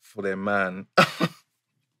for their man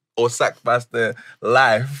or sacrifice their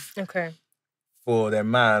life for their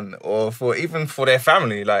man or even for their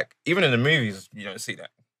family. Like, even in the movies, you don't see that.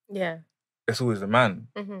 Yeah. It's always the man.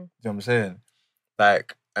 Do you know what I'm saying?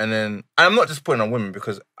 Like, and I'm not just putting on women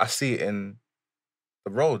because I see it in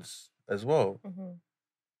the roads as well.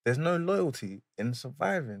 There's no loyalty in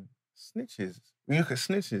surviving. Snitches. When you look at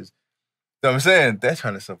snitches, you know what I'm saying? They're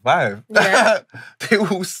trying to survive. Yeah. They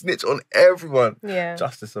will snitch on everyone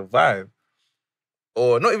just to survive.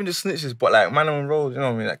 Or not even just snitches, but like man on road, you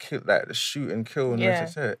know what I mean? Like the shoot and kill and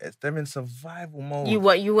it's them in survival mode. You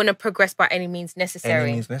want to progress by any means necessary.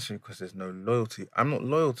 Any means necessary because there's no loyalty. I'm not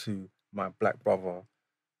loyal to my black brother. Do you know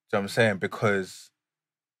what I'm saying? Because,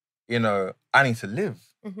 you know, I need to live.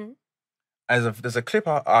 There's a clip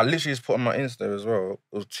I literally just put on my Insta as well.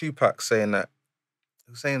 It was Tupac saying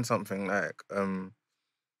something like, you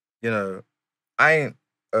know, I ain't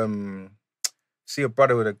see a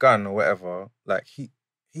brother with a gun or whatever. Like, he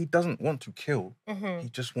doesn't want to kill. He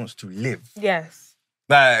just wants to live. Yes.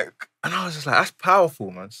 Like, and I was just like, that's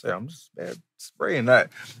powerful, man. So I'm just spraying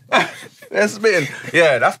like, that's spitting.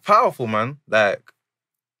 Yeah, that's powerful, man. Like,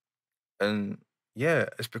 and yeah,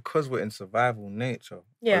 it's because we're in survival nature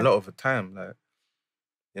a lot of the time. Like,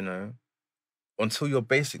 you know, until your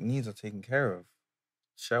basic needs are taken care of.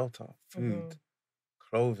 Shelter, food,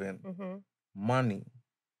 clothing, money.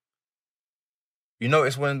 You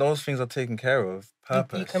notice when those things are taken care of,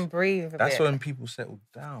 purpose. You can breathe. That's when people settle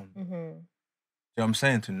down. You know what I'm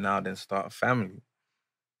saying? To now then start a family.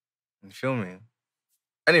 You feel me?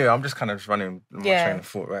 Anyway, I'm just kind of running my train of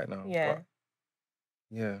thought right now. Yeah. But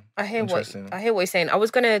yeah. I hear what you're saying. I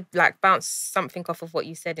was gonna like bounce something off of what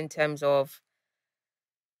you said in terms of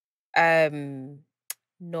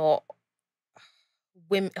not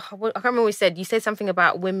women. I can't remember what you said. You said something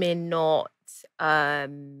about women not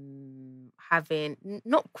having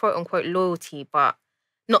not quote unquote loyalty, but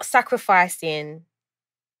not sacrificing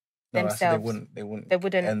themselves. They wouldn't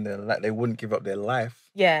and they wouldn't give up their life.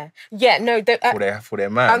 No, for their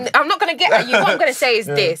man. I'm not gonna get at you. What I'm gonna say is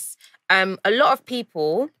this: a lot of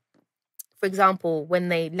people, for example, when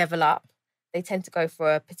they level up, they tend to go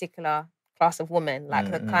for a particular class of woman,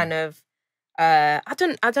 like the kind of I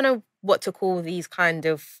don't know what to call these kind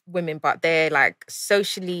of women, but they're like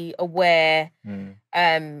socially aware,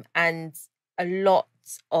 and a lot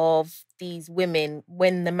of these women,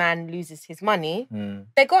 when the man loses his money,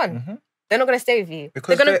 they're gone. They're not going to stay with you.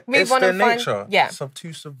 Because they're going to move on and find... nature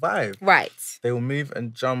to survive. Right. They will move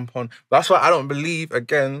and jump on. That's why I don't believe,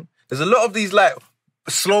 again, there's a lot of these like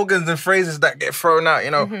slogans and phrases that get thrown out,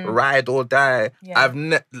 you know, ride or die.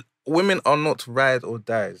 Yeah. Women are not ride or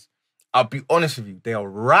dies. I'll be honest with you, they are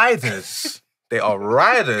riders. They are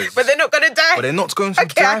riders. But they're not going to die. But they're not going to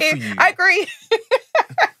die for you. I agree.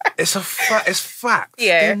 It's fact.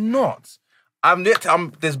 Yeah. They're not.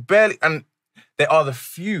 There's barely, and they are the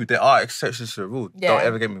few. There are exceptions to the rule. Yeah. Don't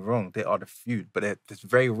ever get me wrong. They are the few, but it's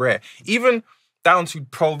very rare. Even down to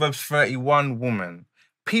Proverbs 31, woman.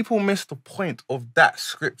 People miss the point of that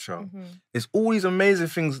scripture. There's all these amazing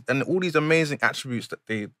things and all these amazing attributes that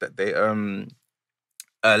they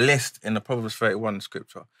list in the Proverbs 31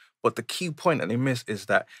 scripture. But the key point that they miss is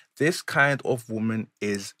that this kind of woman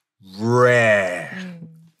is rare.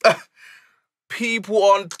 People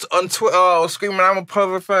on Twitter are screaming, I'm a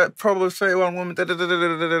Proverbs 31 woman.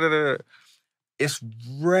 It's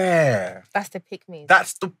rare. That's the pick-me.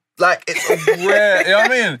 It's rare. You know what I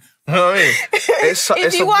mean? You know what I mean?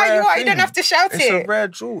 If you are, you don't have to shout it. It's a rare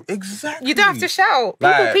jewel. Exactly. You don't have to shout.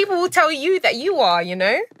 People will tell you that you are, you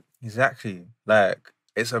know? Exactly. Like,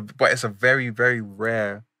 it's a very, very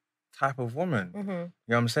rare type of woman. You know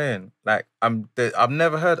what I'm saying? Like, I've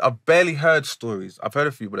barely heard stories. I've heard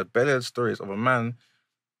a few, but I've barely heard stories of a man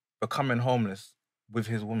becoming homeless with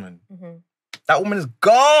his woman. That woman is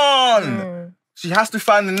gone. She has to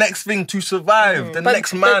find the next thing to survive. The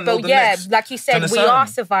next man or the next... like you said, we are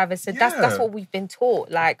survivors. So that's what we've been taught.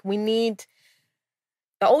 Like, we need...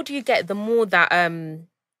 The older you get, the more that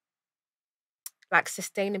like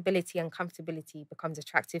sustainability and comfortability becomes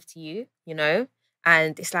attractive to you, you know?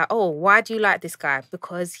 And it's like, oh, why do you like this guy?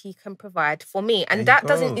 Because he can provide for me. And that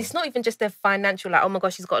doesn't... It's not even just a financial, like, oh my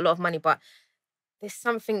gosh, he's got a lot of money, but there's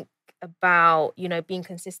something about, you know, being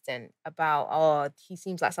consistent, about, oh, he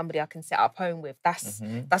seems like somebody I can set up home with. That's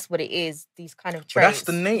what it is, these kind of traits. But that's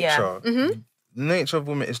the nature. The nature of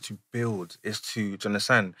women is to build, is to, do you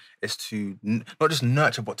understand? Is to not just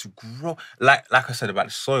nurture, but to grow. Like I said about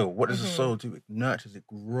the soil. What does the soil do? It nurtures, it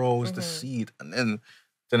grows the seed. And then, do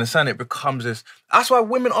you understand? It becomes this. That's why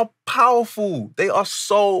women are powerful. They are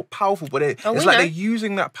so powerful. But it's like they're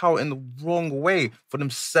using that power in the wrong way for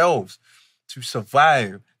themselves to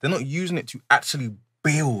survive. They're not using it to actually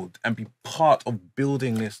build and be part of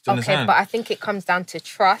building this. Do you understand? But I think it comes down to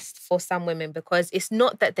trust for some women, because it's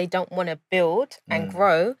not that they don't want to build and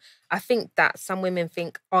grow. I think that some women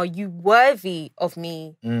think, are you worthy of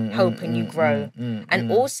me helping you grow?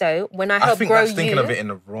 And also, when I help grow you... I think that's thinking of it in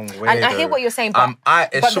the wrong way. And I hear what you're saying, but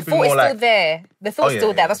the thought is still there. The thought's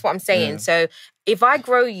still there. That's what I'm saying. So if I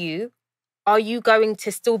grow you, are you going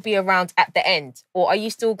to still be around at the end? Or are you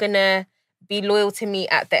still going to be loyal to me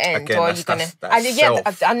at the end? Again, or are you going to... I know,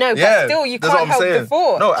 yeah, but still, you can't help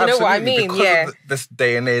before. No, do you know what I mean? Because of this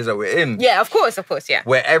day and age that we're in. Yeah, of course, yeah.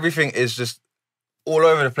 Where everything is just all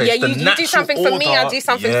over the place. Yeah, you do something for me, I do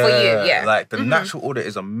something for you. Yeah. Like, the natural order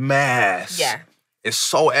is a mess. Yeah. It's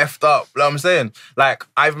so effed up. You know what I'm saying? Like,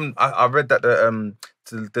 I read that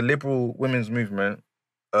the liberal women's movement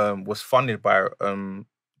was funded by the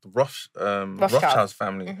Rothschild's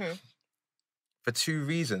family for two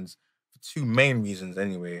reasons. Two main reasons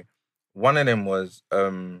anyway. One of them was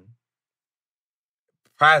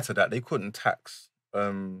prior to that they couldn't tax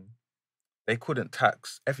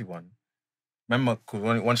everyone. Remember,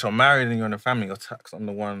 because once you're married and you're in a family, you're taxed on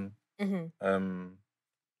the one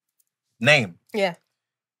name. Yeah.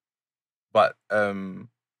 But so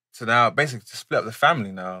now basically to split up the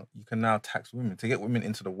family now, you can now tax women to get women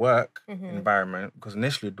into the work environment, because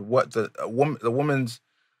initially the woman's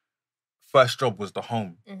first job was the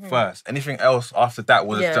home first. Anything else after that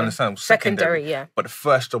was, do you understand, secondary. Yeah. But the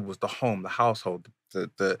first job was the home, the household,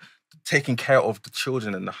 the taking care of the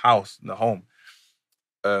children in the house, in the home.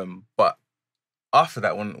 But after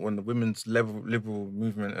that, when the women's liberal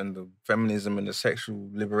movement and the feminism and the sexual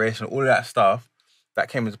liberation, all of that stuff that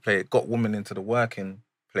came into play, it got women into the working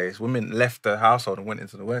place. Women left the household and went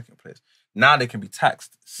into the working place. Now they can be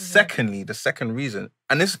taxed. Secondly, the second reason,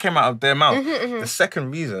 and this came out of their mouth, the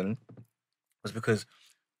second reason was because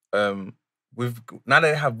now that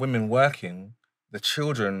they have women working, the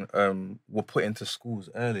children were put into schools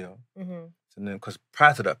earlier. And then, because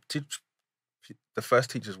prior to that, the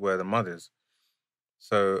first teachers were the mothers.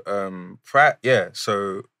 So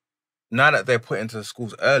so now that they're put into the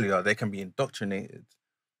schools earlier, they can be indoctrinated.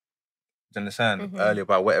 Do you understand? Earlier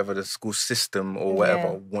by whatever the school system or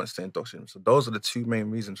whatever wants to indoctrinate. So those are the two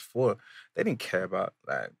main reasons for. They didn't care about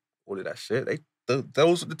like all of that shit.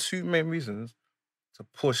 Those are the two main reasons to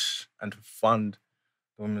push and to fund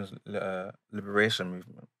the women's liberation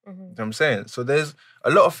movement. You know what I'm saying? So there's a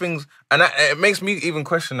lot of things, and it makes me even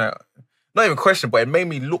question that. Not even question, but it made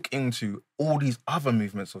me look into all these other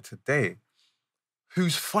movements of today.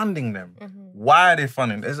 Who's funding them? Why are they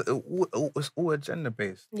funding them? It's all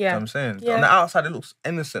agenda-based. Yeah. You know what I'm saying? Yeah. On the outside, it looks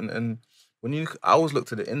innocent, and I always look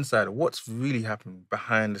to the inside of what's really happening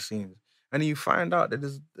behind the scenes. and you find out that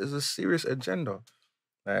there's a serious agenda,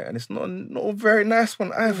 right? And it's not a very nice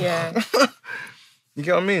one either. Yeah. You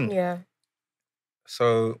get what I mean? Yeah.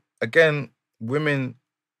 So again, women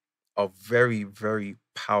are very, very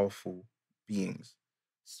powerful beings,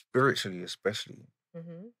 spiritually especially.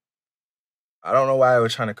 Mm-hmm. I don't know why we're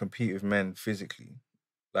trying to compete with men physically.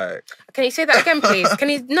 Like, can you say that again, please?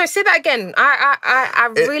 Say that again? I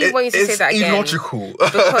really want you to say that again. It's illogical.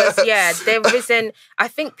 Because there isn't. I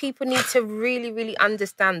think people need to really, really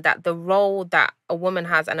understand that the role that a woman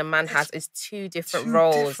has and a man has is two different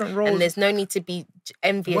roles, and there's no need to be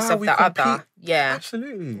envious of the other. Yeah,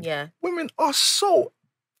 absolutely. Yeah, women are so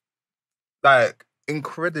like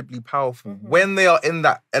incredibly powerful when they are in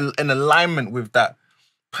alignment with that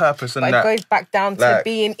purpose, and but it goes back down to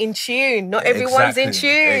being in tune. Not everyone's in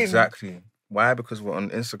tune. Exactly. Why? Because we're on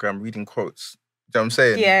Instagram reading quotes. You know what I'm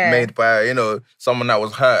saying? Yeah. Made by, someone that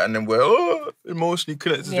was hurt, and then we're emotionally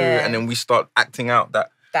connected to it, and then we start acting out that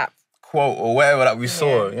quote or whatever that we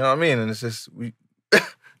saw. You know what I mean? And it's just we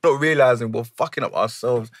not realizing we're fucking up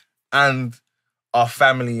ourselves and our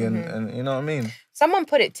family, and you know what I mean? Someone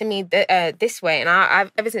put it to me this way, and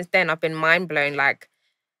I've ever since then I've been mind blown. Like,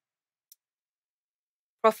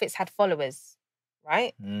 prophets had followers,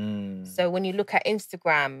 right? So when you look at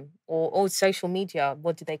Instagram or social media,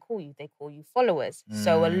 what do they call you? They call you followers.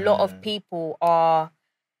 So a lot of people are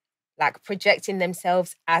like projecting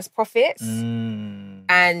themselves as prophets.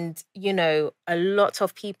 And, a lot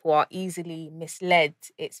of people are easily misled.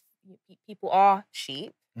 People are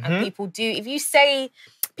sheep. And people do, if you say,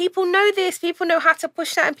 people know this, people know how to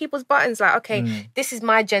push certain people's buttons. Like, okay, this is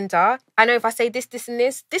my agenda. I know if I say this, and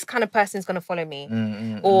this kind of person is going to follow me.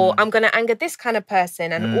 Or I'm going to anger this kind of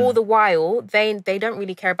person. And all the while, they don't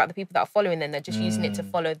really care about the people that are following them. They're just using it to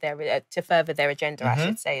follow to further their agenda, I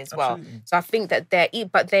should say, as well. Absolutely. So I think that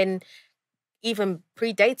but then even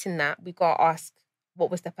predating that, we got to ask, what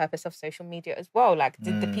was the purpose of social media as well? Like,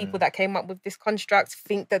 did the people that came up with this construct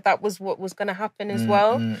think that was what was going to happen as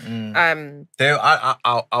well? I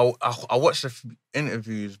watched a few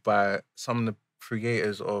interviews by some of the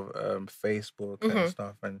creators of Facebook and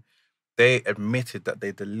stuff, and they admitted that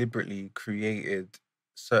they deliberately created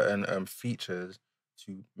certain features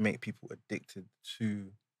to make people addicted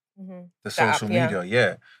to the social media.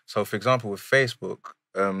 Yeah. So, for example, with Facebook,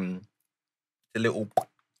 the little...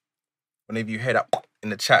 whenever you hear that in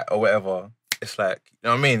the chat or whatever, it's like, you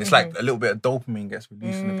know what I mean? It's like a little bit of dopamine gets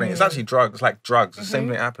released in the brain. It's actually drugs. It's like drugs. The same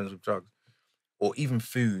thing happens with drugs. Or even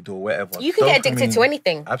food or whatever. You can get addicted to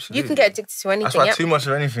anything. Absolutely. You can get addicted to anything. That's why too much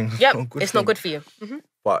of anything is not good for you.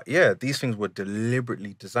 But yeah, these things were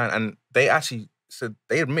deliberately designed. And they actually said,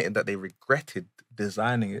 they admitted that they regretted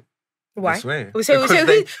designing it. Why? This way. So who told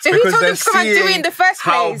them to come and do it in the first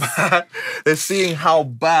place? They're seeing how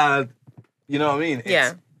bad, you know what I mean?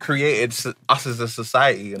 Yeah. Created us as a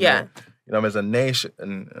society, as a nation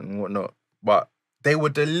and whatnot. But they were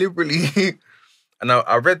deliberately, and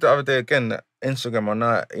I read the other day again that Instagram are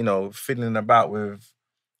not, fiddling about with,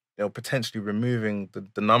 potentially removing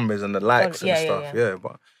the numbers and the likes and stuff. Yeah,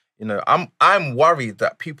 but I'm worried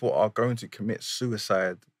that people are going to commit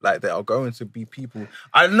suicide. Like, there are going to be people.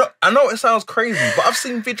 I know it sounds crazy, but I've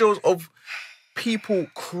seen videos of people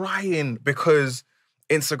crying because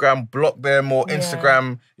Instagram blocked them, or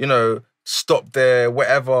Instagram, stopped their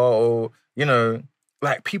whatever, or,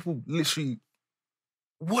 like, people literally,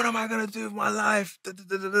 what am I going to do with my life?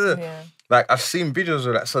 Yeah. Like, I've seen videos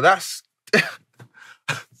of that. So that's,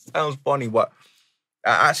 sounds funny, but it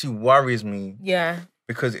actually worries me. Yeah.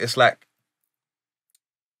 Because it's like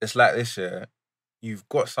this, yeah. You've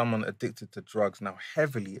got someone addicted to drugs, now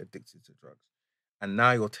heavily addicted to drugs. And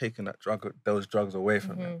now you're taking those drugs away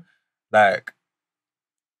from them. Like,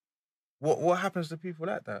 what happens to people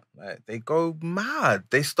like that? Like, they go mad.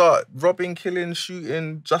 They start robbing, killing,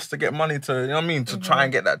 shooting just to get money to, you know what I mean, to try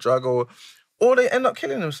and get that drug, or they end up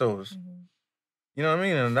killing themselves. You know what I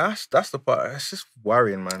mean? And that's the part. It's just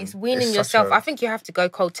worrying, man. It's weaning yourself. I think you have to go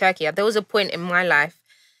cold turkey. There was a point in my life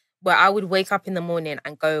where I would wake up in the morning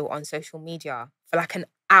and go on social media for like an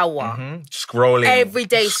hour. Scrolling. Every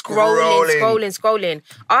day, scrolling.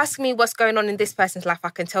 Ask me what's going on in this person's life, I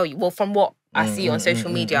can tell you. Well, from what I see on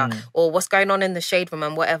social media, or what's going on in the shade room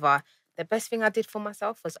and whatever. The best thing I did for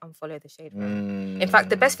myself was unfollow the shade room. In fact,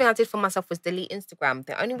 the best thing I did for myself was delete Instagram.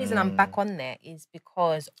 The only reason I'm back on there is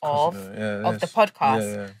because of the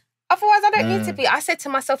podcast. Otherwise, I don't need to be. I said to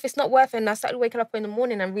myself, it's not worth it. And I started waking up in the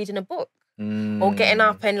morning and reading a book. or getting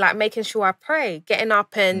up and like making sure I pray, getting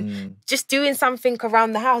up and just doing something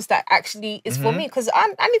around the house that actually is for me, because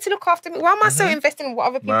I need to look after me. Why am I so invested in what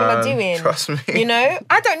other people are doing? Trust me. You know,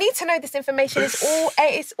 I don't need to know this information.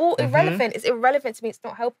 It's all irrelevant. It's irrelevant to me. It's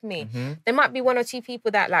not helping me. There might be one or two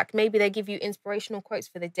people that like maybe they give you inspirational quotes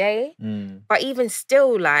for the day, but even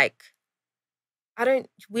still, like,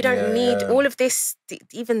 we don't need all of this,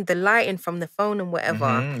 even the lighting from the phone and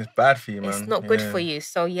whatever. It's bad for you, man. It's not good for you.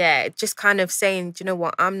 So yeah, just kind of saying, do you know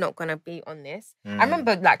what? I'm not going to be on this. I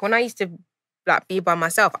remember like when I used to like be by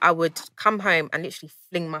myself, I would come home and literally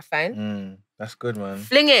fling my phone. That's good, man.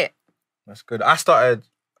 Fling it. That's good. I started,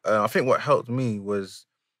 I think what helped me was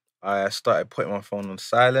I started putting my phone on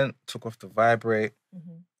silent, took off the vibrate,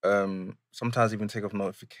 sometimes even take off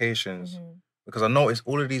notifications. Because I noticed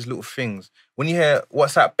all of these little things. When you hear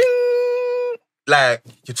WhatsApp, bing, like,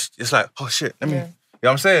 it's like, oh shit, let me, you know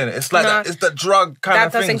what I'm saying? It's like, it's the drug kind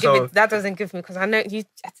of thing. That doesn't give me, because I know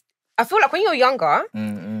I feel like when you're younger,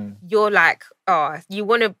 you're like, oh, you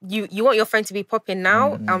want your phone to be popping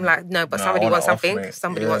now? I'm like, no, but somebody wants something.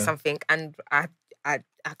 Somebody wants something, and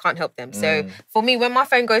I can't help them. So for me, when my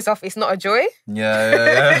phone goes off, it's not a joy.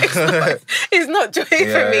 It's not joy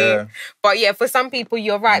for me. Yeah. But yeah, for some people,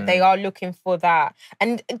 you're right. They are looking for that.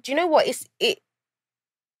 And do you know what? It's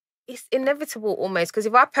inevitable almost, because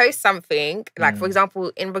if I post something, like for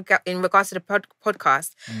example, in regards to the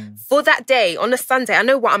podcast, for that day on a Sunday, I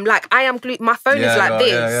know what I'm like. I am glued. My phone is like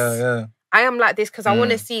this. I am like this because I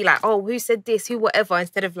want to see like, oh, who said this, who whatever,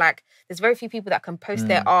 instead of like, there's very few people that can post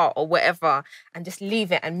their art or whatever and just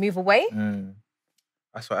leave it and move away.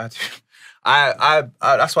 That's what I do. I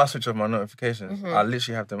that's why I switch off my notifications. I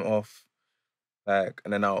literally have them off. Like,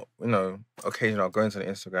 and then I'll, occasionally I'll go into the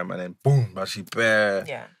Instagram and then boom, I see bare.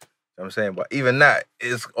 Yeah. You know what I'm saying? But even that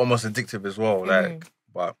is almost addictive as well. Like,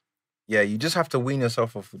 but yeah, you just have to wean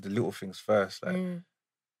yourself off with the little things first. Like,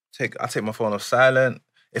 I take my phone off silent.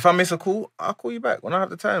 If I miss a call, I'll call you back when I have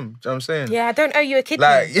the time. Do you know what I'm saying? Yeah, I don't owe you a kidney.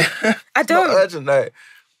 Like, yeah, I don't. Not urgent, like,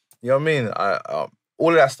 you know what I mean?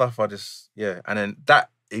 All of that stuff, and then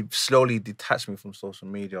it slowly detached me from social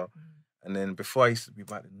media. And then before I used to be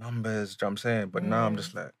about the numbers, do you know what I'm saying? But now I'm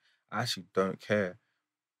just like, I actually don't care.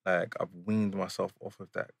 Like, I've weaned myself off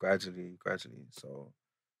of that gradually. So,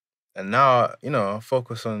 and now, I try to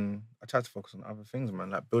focus on other things,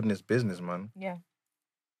 man, like building this business, man. Yeah.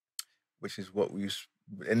 Which is what we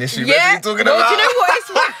initially talking about. Do you know what?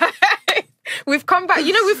 It's we've come back.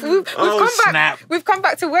 We've come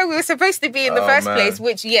back to where we were supposed to be in the first place.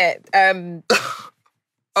 Which obviously,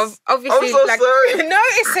 I'm so sorry. No,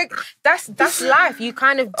 that's life. You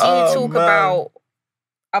kind of do talk about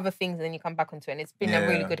other things and then you come back onto it. And it's been a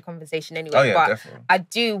really good conversation anyway. But definitely. I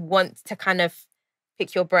do want to kind of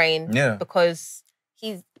pick your brain because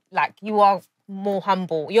he's like, you are more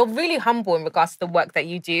humble. You're really humble in regards to the work that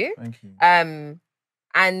you do. Thank you.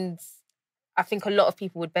 And I think a lot of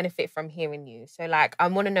people would benefit from hearing you. So like, I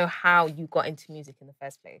want to know how you got into music in the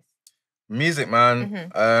first place. Music,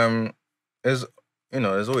 man. There's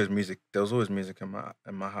always music. There was always music in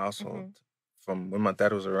my household. From when my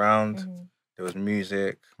dad was around, there was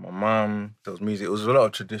music. My mum, there was music. It was a lot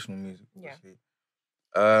of traditional music. Obviously.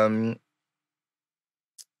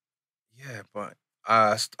 But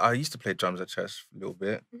I used to play drums at church a little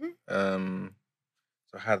bit.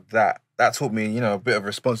 So I had that. That taught me, a bit of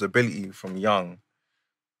responsibility from young.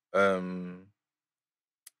 And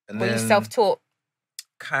were you self-taught?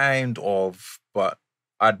 Kind of, but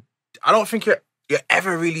I don't think you're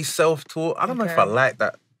ever really self-taught. I don't know if I like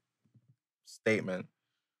that statement,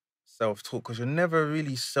 self-taught, because you're never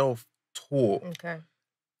really self-taught. Okay.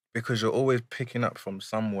 Because you're always picking up from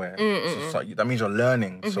somewhere. So that means you're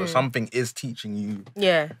learning. So something is teaching you.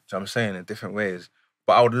 Yeah. Do you know what I'm saying? In different ways.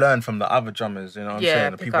 But I would learn from the other drummers, you know what I'm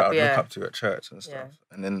saying? The people I would look up to at church and stuff.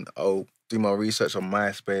 Yeah. And then I'll do my research on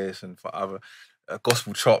MySpace and for other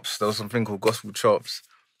gospel chops. There was something called gospel chops.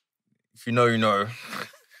 If you know, you know.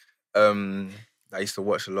 I used to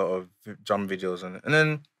watch a lot of drum videos and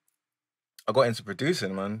then I got into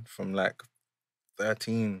producing, man, from like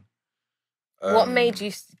 13. What made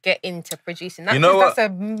you get into producing? That's a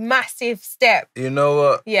massive step. You know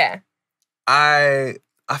what? Yeah. I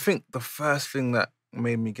think the first thing that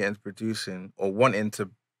made me get into producing or wanting to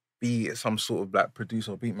be some sort of like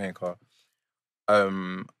producer or beat maker,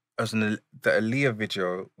 was in the Aaliyah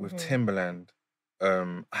video with Timbaland.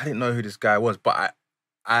 I didn't know who this guy was, but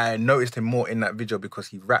I noticed him more in that video because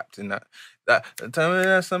he rapped in that tell me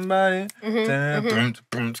that somebody. You know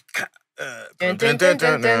what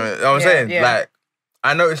I'm saying? Yeah. Like,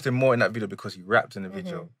 I noticed him more in that video because he rapped in the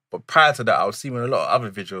video. But prior to that, I was seeing a lot of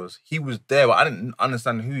other videos. He was there, but I didn't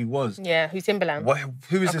understand who he was. Yeah, who's Timberland?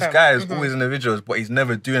 Who is this guy? Is always in the videos, but he's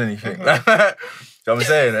never doing anything. You know what I'm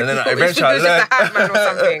saying? And then eventually I learned. Just a hat man or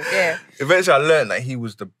something. Yeah. Eventually I learned that he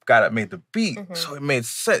was the guy that made the beat, so it made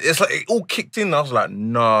sense. It's like it all kicked in. I was like,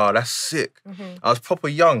 nah, that's sick. I was proper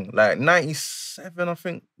young, like 97, I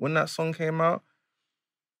think, when that song came out.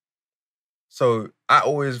 So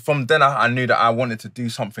from then I knew that I wanted to do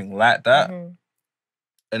something like that.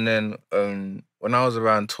 And then when I was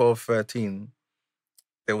around 12, 13,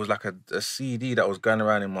 there was like a CD that was going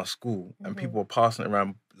around in my school and people were passing it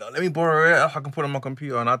around. Let me borrow it. I can put it on my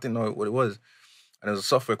computer. And I didn't know what it was. And there was a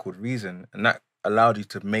software called Reason. And that allowed you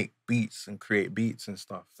to make beats and create beats and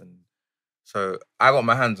stuff. And so I got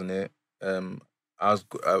my hands on it.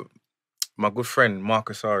 My good friend,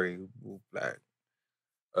 Marcus Ari, I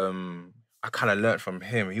kind of learned from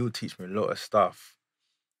him. He would teach me a lot of stuff.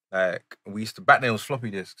 Like, back then it was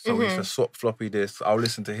floppy disks, so we used to swap floppy disks. I'll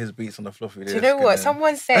listen to his beats on the floppy disk. Do you know what?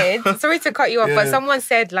 Someone said, sorry to cut you off, but someone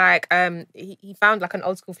said, like, he found, like, an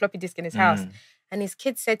old school floppy disk in his house, and his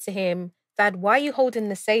kid said to him, Dad, why are you holding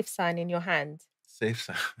the safe sign in your hand? Safe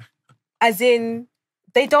sign? As in,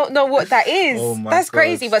 they don't know what that is. Oh my That's God.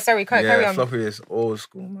 Crazy, but sorry, carry on. Floppy disk, old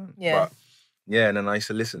school, man. Yeah. But, yeah, and then I used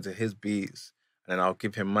to listen to his beats, and then I'll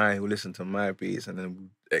give him mine, he'll listen to my beats, and then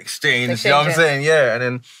exchange, you know what I'm saying? Yeah, and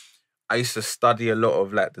then I used to study a lot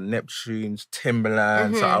of like the Neptunes,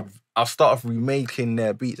 Timberland. So I'll start off remaking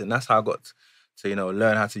their beats, and that's how I got to, you know,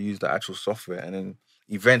 learn how to use the actual software. And then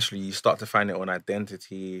eventually you start to find it on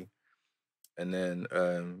Identity. And then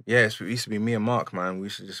it used to be me and Mark, man. We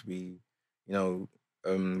used to just be, you know,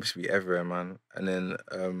 we used to be everywhere, man. And then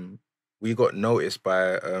we got noticed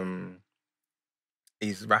by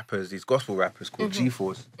these gospel rappers called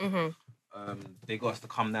G-Force. They got us to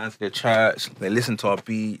come down to their church. They listened to our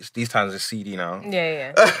beats. These times it's CD now.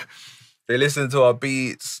 Yeah. They listened to our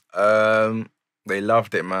beats. They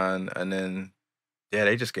loved it, man. And then,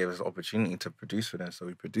 they just gave us the opportunity to produce for them. So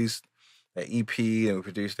we produced their EP and we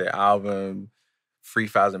produced their album.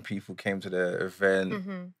 3,000 people came to the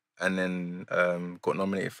event. And then got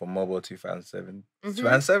nominated for Mobile 2007.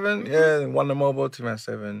 2007? Yeah, won the Mobile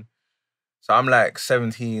 2007. So I'm like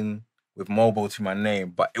 17 with Mobile to my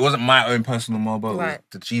name, but it wasn't my own personal mobile. Right. It was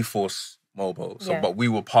the G-Force mobile. So, but we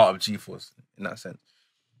were part of G-Force in that sense.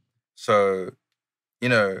 So, you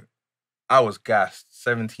know, I was gassed.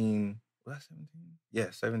 17, was that 17?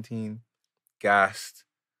 Yeah, 17, gassed.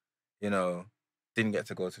 You know, didn't get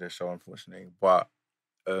to go to the show, unfortunately. But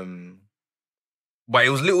it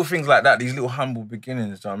was little things like that, these little humble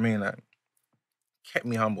beginnings, do you know what I mean? Like, kept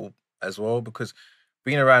me humble as well, because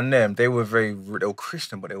being around them, they were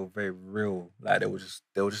Christian, but they were very real. Like they were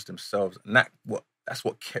just themselves, and that's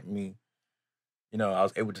what kept me. You know, I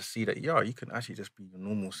was able to see that you can actually just be your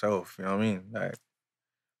normal self. You know what I mean? Like,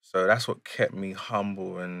 so that's what kept me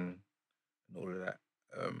humble and all of that.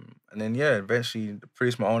 And then eventually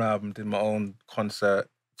produced my own album, did my own concert.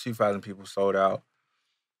 2,000 people sold out.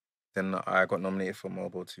 Then I got nominated for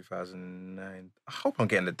Mobile 2009. I hope I'm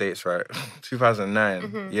getting the dates right.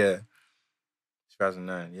 2009, yeah.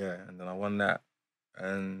 2009, yeah, and then I won that,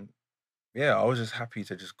 and I was just happy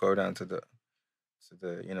to just go down to the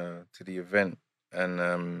event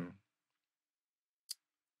and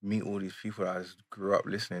meet all these people that I just grew up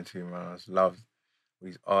listening to, man. I just loved all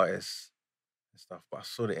these artists and stuff, but I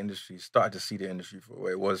saw the industry, started to see the industry for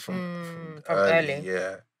where it was from early,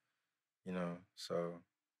 yeah, you know. So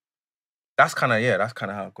that's kind of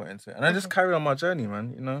how I got into it, and I just carried on my journey,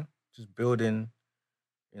 man. You know, just building,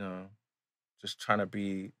 you know. Just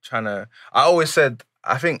I always said,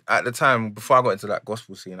 I think at the time, before I got into that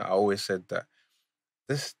gospel scene, I always said that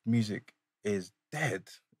this music is dead.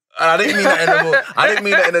 And I didn't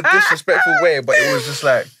mean that in a disrespectful way, but it was just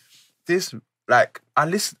like, this, like,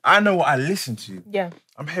 I know what I listen to. Yeah.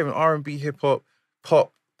 I'm hearing R&B, hip hop,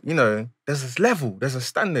 pop, you know, there's this level, there's a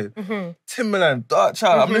standard. Timberland, Dark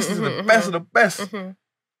Child, I'm listening to the best of the best.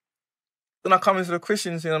 Then I come into the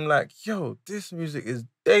Christian scene, I'm like, yo, this music is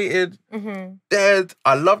dated, dead.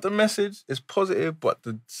 I love the message, it's positive, but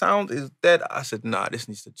the sound is dead. I said, nah, this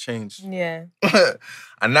needs to change. Yeah.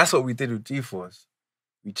 And that's what we did with G-Force.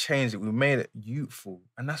 We changed it, we made it youthful.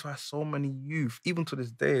 And that's why so many youth, even to this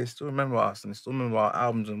day, they still remember us and they still remember our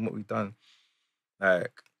albums and what we've done.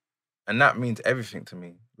 Like, and that means everything to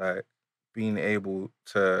me. Like, being able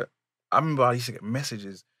to, I remember I used to get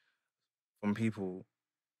messages from people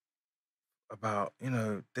about, you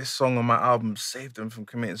know, this song on my album saved them from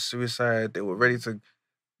committing suicide. They were ready to,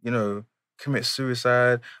 you know, commit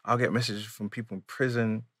suicide. I'll get messages from people in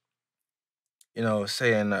prison, you know,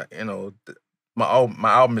 saying that, you know, my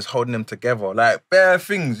album is holding them together. Like, bare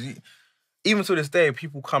things. Even to this day,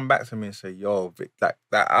 people come back to me and say, yo, Vic, that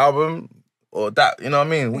album, or that, you know what I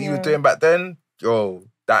mean? What you were doing back then, yo,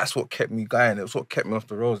 that's what kept me going. It was what kept me off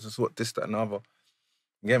the roads. It's what this, that, and other.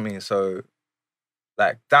 You get me? So,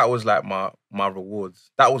 like, that was like my rewards.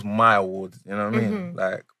 That was my awards, you know what I mean?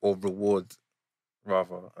 Like, or rewards,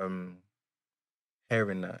 rather.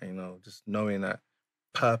 Hearing that, you know, just knowing that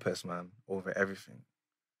purpose, man, over everything.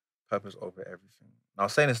 Purpose over everything. I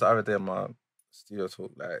was saying this the other day in my studio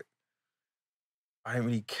talk, like, I didn't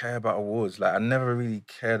really care about awards. Like, I never really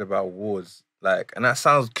cared about awards. Like, and that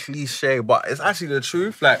sounds cliche, but it's actually the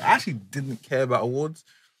truth. Like, I actually didn't care about awards.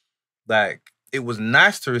 Like, it was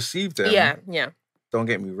nice to receive them. Yeah. Don't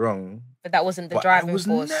get me wrong. But that wasn't the driving force.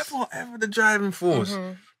 It was never, ever the driving force.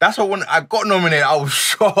 That's why when I got nominated, I was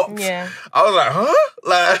shocked. Yeah. I was like, huh?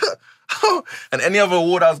 Like, and any other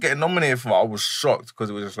award I was getting nominated for, I was shocked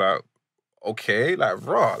because it was just like, okay, like,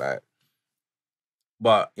 raw, like.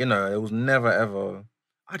 But, you know, it was never, ever...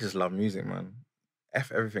 I just love music, man.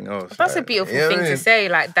 F everything else. That's like, a beautiful thing to say,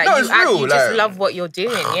 like, that you just love what you're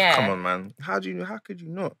doing, yeah. Come on, man. How could you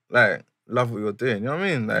not, like, love what you're doing? You know what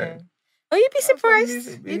I mean? Like... Oh, you'd be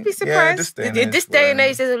surprised. You'd be surprised. Yeah, this day and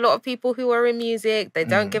age, there's a lot of people who are in music. They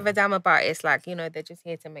don't give a damn about it. It's like, you know, they're just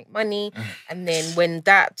here to make money. And then when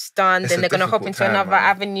that's done, then they're going to hop into another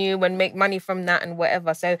avenue and make money from that and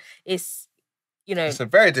whatever. So it's... You know, it's a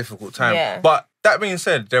very difficult time. Yeah. But that being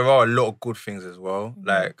said, there are a lot of good things as well.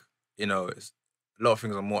 Like, you know, a lot of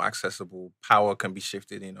things are more accessible. Power can be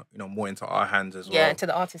shifted, you know, more into our hands as well. Yeah, into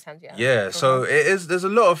the artist's hands, Yeah, so there's a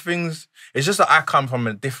lot of things. It's just that I come from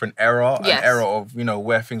a different era, an era of, you know,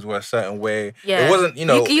 where things were a certain way. Yeah. It wasn't, you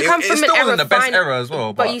know, you come from it still wasn't the best era as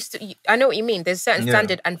well. But I know what you mean. There's a certain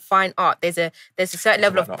standard and fine art. There's a certain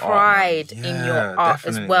level of pride in your art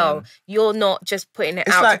as well. Man. You're not just putting it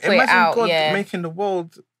out to put it out. God making the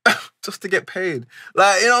world just to get paid.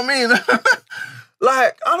 Like, you know what I mean?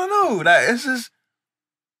 Like, I don't know. Like,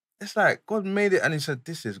 it's like God made it and he said,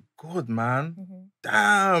 this is good, man.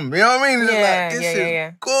 Damn. You know what I mean? It's this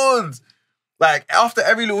is good. Like, after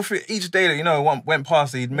every little thing, each day that, you know, went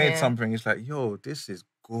past, he'd made something. It's like, yo, this is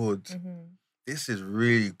good. This is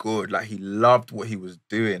really good. Like, he loved what he was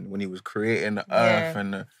doing when he was creating the earth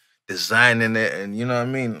and designing it and, you know what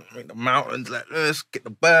I mean? Make the mountains, like, let's get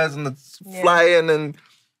the birds and the flying and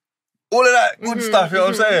all of that good stuff, you know what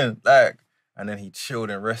I'm saying? Like, and then he chilled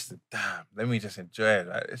and rested. Damn, let me just enjoy it.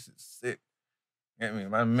 Like, this is sick. Get me?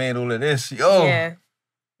 Man made all of this. Yo. Yeah.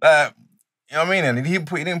 Like, you know what I mean? And he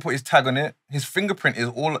didn't put his tag on it. His fingerprint is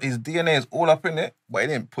his DNA is all up in it, but he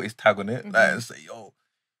didn't put his tag on it. Like, say, yo,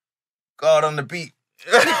 God on the beat.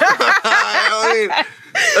 You know what I mean?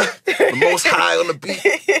 The most high on the beat.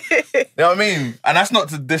 You know what I mean? And that's not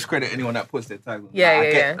to discredit anyone that puts their tag on.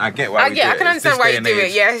 I get why we do it. I can understand why you do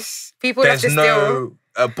it, yes. People have to still...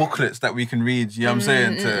 booklets that we can read, you know what I'm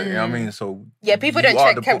saying? You know what I mean? So people don't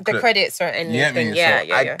check the credits or anything.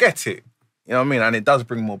 I get it. You know what I mean? And it does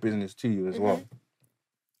bring more business to you as well.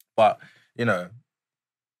 But, you know,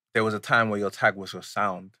 there was a time where your tag was your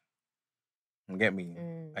sound. You get me?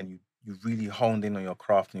 And you really honed in on your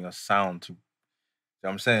craft and your sound to, you know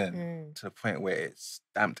what I'm saying? To the point where it's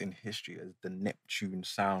stamped in history as the Neptune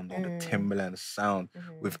sound or the Timberland sound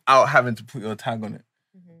without having to put your tag on it.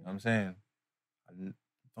 You know what I'm saying? I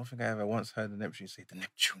don't think I ever once heard the Neptune say the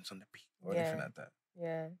Neptune's on the beat or anything like that.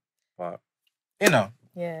 Yeah. But, you know.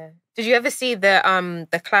 Yeah. Did you ever see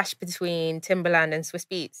the clash between Timberland and Swiss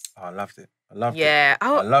Beats? Oh, I loved it. I loved it.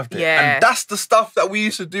 I loved it. Yeah. And that's the stuff that we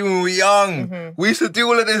used to do when we were young. We used to do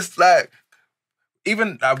all of this, like,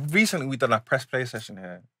 even recently we done a press play session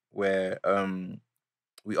here where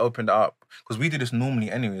we opened up, because we do this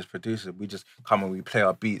normally anyway as producers. We just come and we play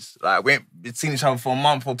our beats. Like, we ain't seen each other for a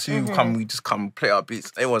month or two. We just come and play our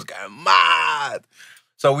beats. Everyone's going mad.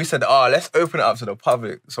 So we said, let's open it up to the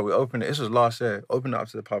public. So we opened it. This was last year. Opened it up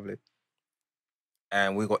to the public.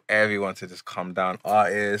 And we got everyone to just come down.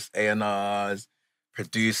 Artists, A&Rs,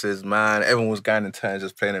 producers, man. Everyone was going in turns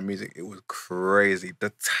just playing their music. It was crazy.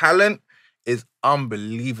 The talent is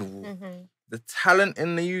unbelievable. The talent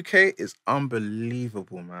in the UK is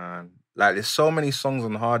unbelievable, man. Like, there's so many songs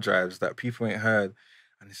on hard drives that people ain't heard.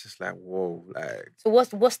 And it's just like, whoa, like... So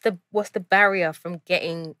what's the barrier from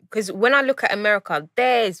getting... Because when I look at America,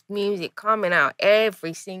 there's music coming out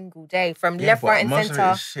every single day from left, right, and centre. Most of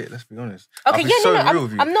it is shit, let's be honest. Okay,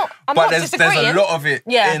 I'm not there's a lot of it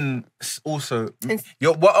in also...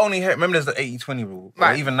 We're only hearing... Remember, there's the 80-20 rule,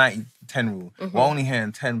 right? Or even 90-10 rule. We're only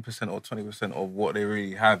hearing 10% or 20% of what they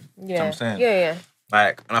really have. You know what I'm saying? Yeah.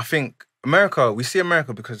 Like, and I think we see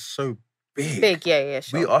America because it's so big. Big, yeah,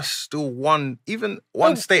 sure. We are still one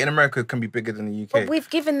state in America can be bigger than the UK. But we've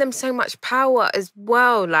given them so much power as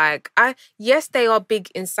well. Like, yes, they are big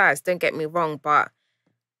in size, don't get me wrong, but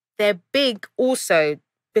they're big also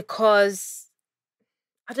because,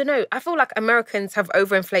 I don't know, I feel like Americans have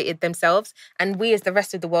overinflated themselves and we as the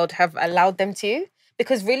rest of the world have allowed them to.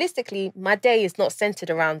 Because realistically, my day is not centered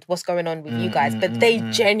around what's going on with you guys, but they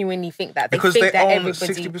genuinely think that. Because think they that own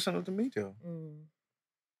 60% of the media.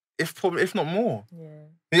 If not more. Yeah.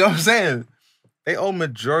 You know what I'm saying? They own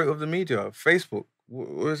majority of the media. Facebook, where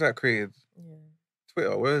was that created? Yeah.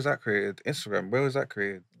 Twitter, where was that created? Instagram, where was that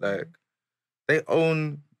created? Like, they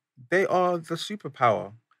are the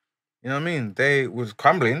superpower. You know what I mean? They was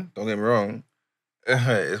crumbling, don't get me wrong.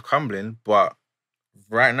 It's crumbling, but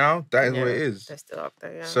right now, that is what it is. They're still up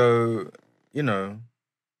there, yeah. So, you know,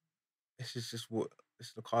 this is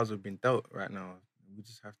the cards have been dealt right now. We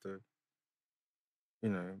just have to, you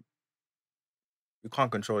know, we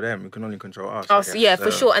can't control them. We can only control us. Oh, so yeah,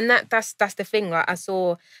 for sure. And that's the thing. Like, I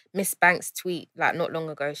saw Miss Banks' tweet like not long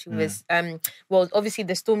ago. She was well, obviously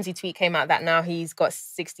the Stormzy tweet came out that now he's got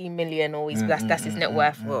 60 million or that's his net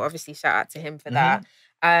worth. Well, obviously shout out to him for that.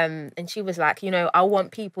 And she was like, you know, I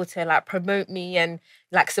want people to like promote me and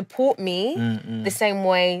like support me the same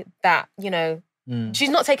way that, you know, she's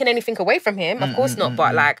not taking anything away from him, of course not.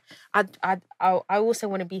 But like, I also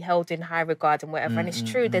want to be held in high regard and whatever. And it's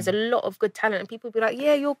true. There's a lot of good talent, and people be like,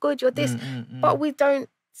 yeah, you're good, you're this, but we don't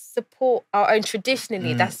support our own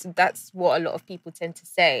traditionally. That's what a lot of people tend to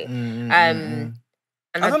say. And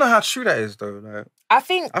I don't know how true that is though. Like, I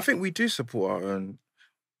think we do support our own.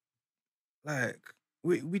 Like,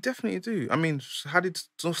 we definitely do. I mean, how did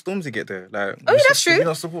Stormzy get there? Like, oh, yeah, that's true. We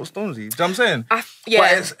don't support Stormzy. Do you know what I'm saying? Yeah.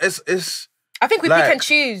 But it's I think we like, pick and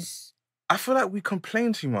choose. I feel like we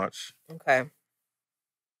complain too much. Okay.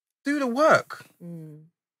 Do the work.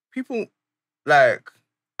 People, like,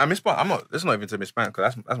 it's not even to Miss Bank,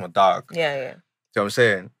 because that's my dog. Yeah. You know what I'm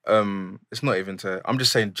saying? It's not even to, I'm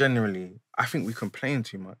just saying generally, I think we complain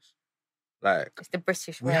too much. Like, it's the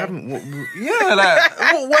British way. We haven't,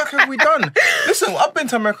 what work have we done? Listen, I've been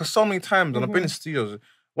to America so many times and I've been in studios.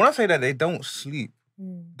 When I say that they don't sleep,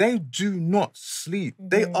 they do not sleep.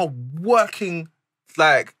 They are working,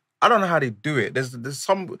 like, I don't know how they do it. There's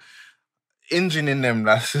some engine in them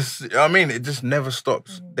that's just, you know what I mean? It just never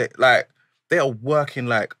stops. They are working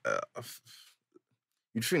like,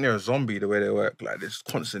 you'd think they're a zombie the way they work. Like, they're just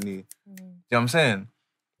constantly, you know what I'm saying?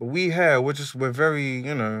 But we here, we're very,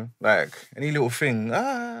 you know, like, any little thing,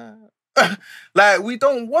 like, we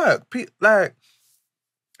don't work. Like,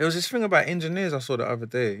 there was this thing about engineers I saw the other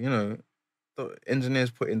day, you know, the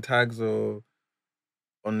engineers putting tags or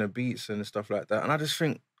on the beats and stuff like that. And I just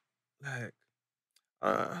think, like,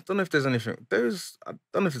 I don't know if there's anything,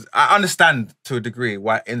 I understand to a degree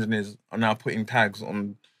why engineers are now putting tags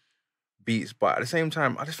on beats, but at the same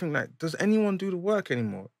time, I just think, like, does anyone do the work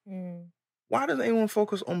anymore? Why doesn't anyone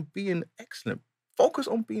focus on being excellent? Focus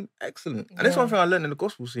on being excellent. And that's one thing I learned in the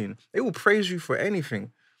gospel scene. They will praise you for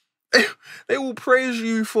anything. They will praise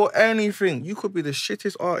you for anything. You could be the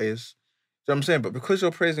shittest artist, you know what I'm saying? But because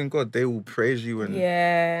you're praising God, they will praise you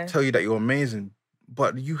and tell you that you're amazing.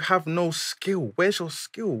 But you have no skill. Where's your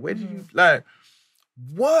skill? Where do you, like,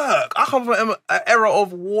 work? I come from an era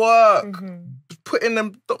of work. Putting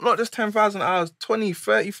them, not just 10,000 hours, 20,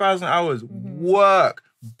 30,000 hours. Work.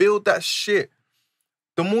 Build that shit.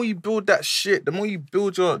 The more you build that shit, the more you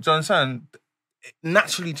build your, do you understand?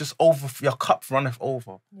 Naturally just your cup runneth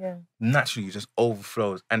over. Yeah. Naturally it just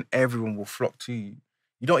overflows and everyone will flock to you.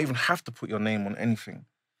 You don't even have to put your name on anything.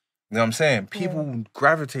 You know what I'm saying? People will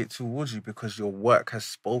gravitate towards you because your work has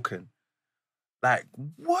spoken. Like,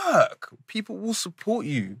 work. People will support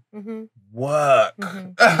you. Work. You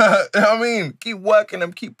know what I mean? Keep working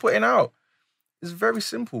and keep putting out. It's very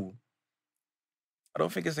simple. I don't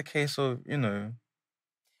think it's a case of, you know...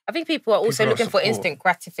 I think people are also looking for instant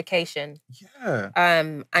gratification. Yeah.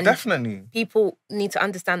 And definitely. People need to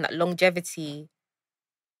understand that longevity,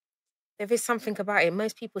 there is something about it.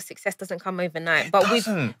 Most people's success doesn't come overnight. It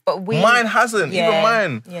doesn't. Mine hasn't. Yeah, even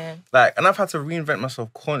mine. Yeah. Like, and I've had to reinvent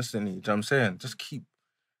myself constantly. Do you know what I'm saying? Just keep,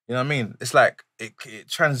 you know what I mean? It's like, it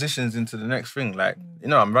transitions into the next thing. Like, you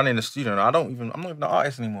know, I'm running a studio and I'm not even an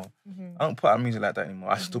artist anymore. I don't put out music like that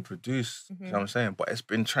anymore. I still produce, you know what I'm saying? But it's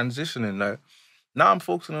been transitioning. Like, now I'm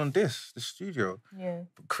focusing on the studio. Yeah.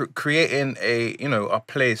 Creating a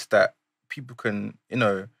place that people can, you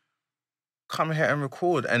know, come here and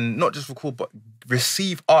record, and not just record, but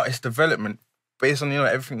receive artist development based on, you know,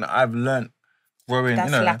 everything that I've learned growing,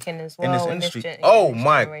 that's you know, lacking as well in this industry. Oh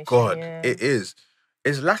my God, it is.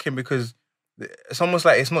 It's lacking because it's almost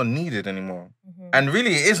like it's not needed anymore. And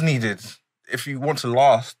really it is needed. if you want to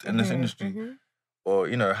last in this industry, or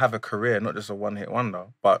you know, have a career, not just a one-hit wonder,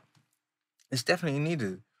 but it's definitely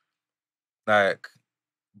needed. Like,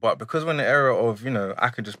 but because we're in the era of, you know, I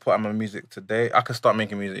could just put out my music today. I could start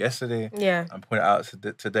making music yesterday, and put it out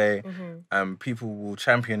today, and people will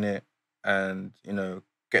champion it, and you know,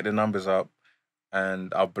 get the numbers up,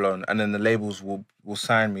 and I'll blown, and then the labels will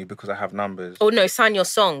sign me because I have numbers. Oh no, sign your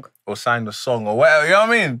song. Or sign the song or whatever, you know what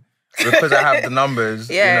I mean? Because I have the numbers,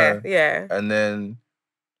 you know. And then,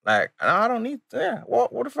 like, I don't need,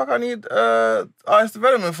 what the fuck I need artist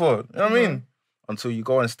development for? You know what I mean? Until you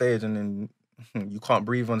go on stage and then you can't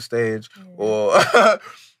breathe on stage, or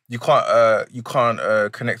you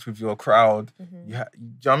can't connect with your crowd. Do you know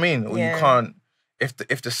what I mean? Or you can't,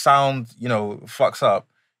 if the sound, you know, fucks up,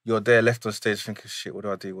 you're there left on stage thinking, shit, what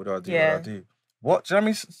do I do? What do I do? What do I do? What? Do you know what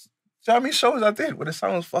I mean? Do you know how many shows I did where the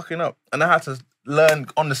sound was fucking up? And I had to learn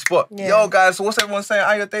on the spot. Yo, guys, so what's everyone saying?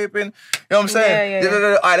 How your day been? You know what I'm saying?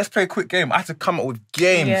 All right, let's play a quick game. I had to come up with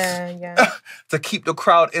games to keep the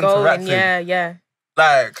crowd interacting.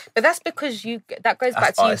 Like, but that's because that goes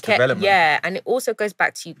back to you caring. Yeah, and it also goes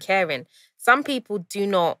back to you caring. Some people do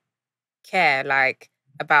not care, like,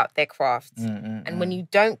 about their craft. And when you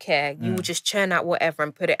don't care, you will just churn out whatever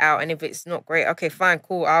and put it out. And if it's not great, okay, fine,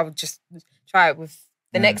 cool. I'll just try it with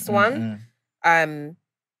the next one.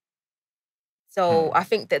 So I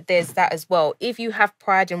think that there's that as well. If you have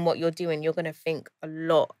pride in what you're doing, you're gonna think a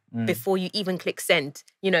lot before you even click send,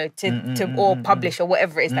 you know, to or publish or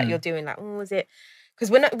whatever it is that you're doing. Like, oh, is it? Because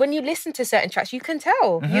when you listen to certain tracks, you can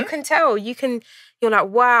tell. You can tell. You're like,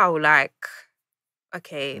 wow, like,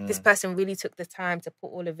 okay, this person really took the time to put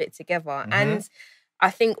all of it together. And I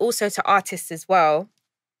think also to artists as well,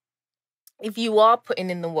 if you are putting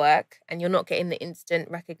in the work and you're not getting the instant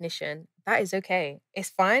recognition, that is okay. It's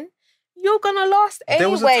fine. You're gonna last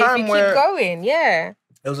anyway if you keep going. Yeah.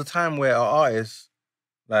 There was a time where our artists,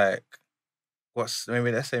 like, let's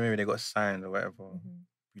say they got signed or whatever,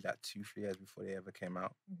 be like 2-3 years before they ever came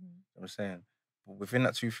out. You know what I'm saying? But within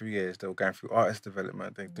that 2-3 years, they were going through artist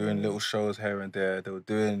development. They're doing little shows here and there. They were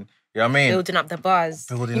doing, you know what I mean? Building up the buzz.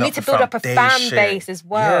 You need to build up a fan base as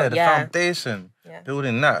well. Yeah, the foundation. Yeah.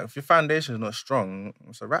 Building that. If your foundation is not strong,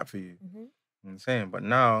 it's a wrap for you. You know what I'm saying? But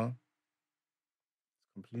now,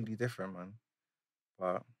 it's completely different, man.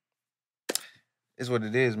 But it's what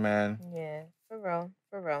it is, man. Yeah, for real.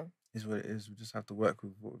 For real. It's what it is. We just have to work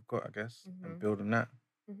with what we've got, I guess, and build on that.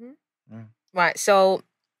 Right, so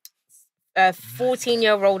a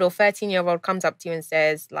 14-year-old or 13-year-old comes up to you and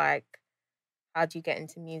says, like, how do you get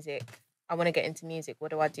into music? I want to get into music.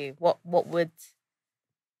 What do I do? What would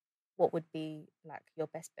be, like, your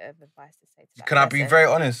best bit of advice to say to that Can I be very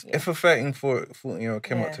honest? If a 14-year-old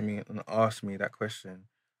came up to me and asked me that question,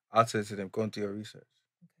 I'd say to them, go and do your research.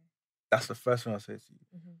 That's the first thing I'll say to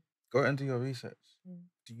you. Go and do your research.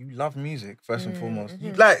 Do you love music, first and foremost?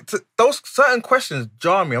 You, like, those certain questions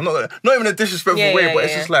jar me. I'm not even a disrespectful way, but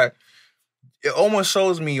it's just like, it almost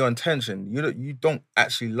shows me your intention. You don't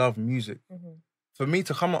actually love music. For me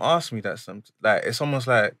to come and ask me that, like, it's almost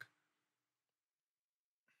like,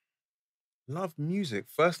 love music,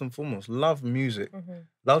 first and foremost. Love music.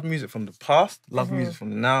 Love music from the past, love music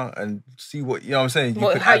from the now, and see what, you know what I'm saying?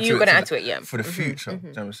 How you going to add to it, for the future, you know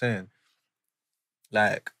what I'm saying?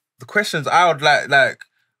 Like, the questions I would like,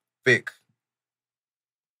 Vic,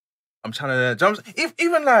 I'm trying to learn drums.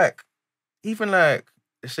 Even like,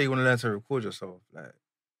 let's say you want to learn to record yourself. Like,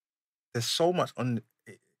 there's so much on.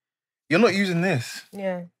 You're not using this.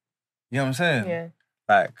 Yeah. You know what I'm saying? Yeah.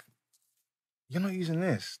 Like, you're not using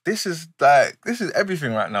this. This is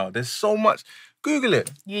everything right now. There's so much. Google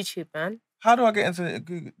it. YouTube, man. How do I get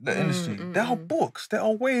into the industry? There are books. There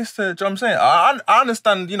are ways to. Do you know what I'm saying? I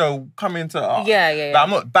understand. You know, coming to. Yeah. Like, I'm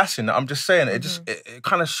not bashing it. I'm just saying it. It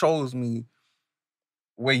kind of shows me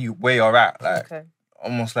where you're at. Like,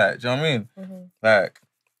 almost like. Do you know what I mean? Like,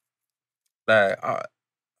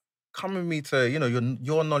 come with me to, you know,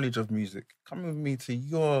 your knowledge of music. Come with me to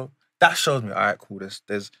your. That shows me, all right, cool.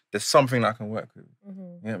 There's something I can work with. You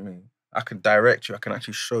know what I mean? I can direct you. I can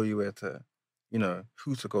actually show you where to. You know,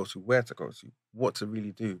 who to go to, where to go to, what to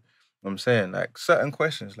really do. You know what I'm saying? Like, certain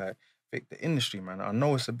questions, like, Vic, the industry, man, I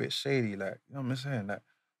know it's a bit shady, like, you know what I'm saying? Like,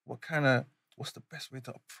 what's the best way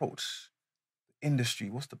to approach the industry?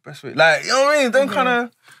 What's the best way? Like, you know what I mean? Them kind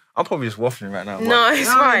of, I'm probably just waffling right now. No, it's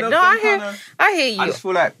fine. No, I hear you. I just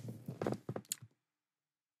feel like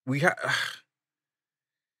we have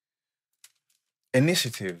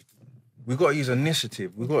initiative. We got to use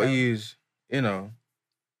initiative. We got to use, you know,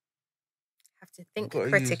 to think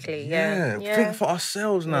critically, think for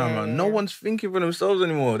ourselves now, man. No one's thinking for themselves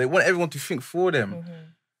anymore. They want everyone to think for them.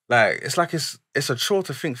 Like, it's a chore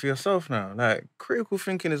to think for yourself now. Like, critical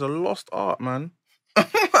thinking is a lost art, man. It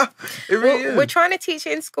really is. We're trying to teach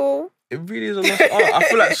it in school. It really is a lost art. I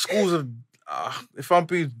feel like schools have, if I'm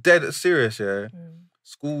being dead serious,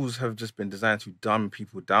 schools have just been designed to dumb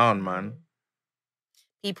people down, man.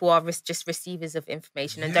 People are just receivers of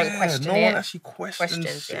information and don't question it. No one actually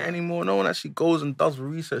questions shit anymore. No one actually goes and does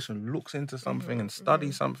research and looks into something and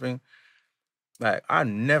studies something. Like, I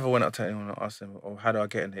never went up to anyone and asked them, oh, how do I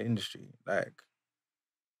get in the industry? Like,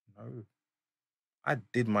 no. I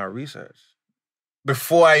did my research.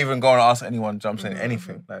 Before I even go and ask anyone, jumps in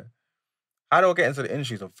anything. Like, how do I get into the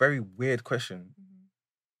industry is a very weird question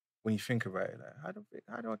when you think about it. Like,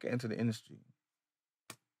 how do I get into the industry?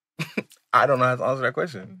 I don't know how to answer that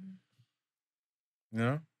question. You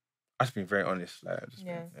know? I just been very honest. Like,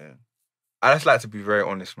 I just like to be very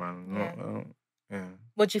honest, man.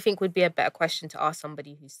 What do you think would be a better question to ask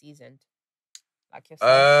somebody who's seasoned? Like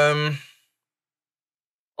yourself?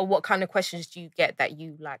 Or what kind of questions do you get that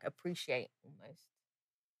you, like, appreciate almost?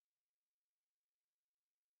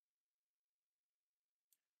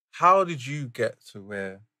 How did you get to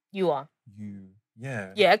where you are?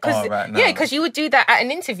 Yeah, because you would do that at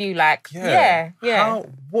an interview, like, how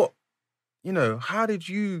did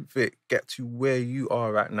you, Vic, get to where you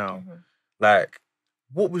are right now? Like,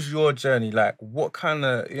 what was your journey? Like, what kind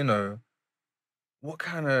of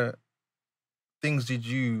things did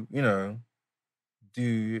you,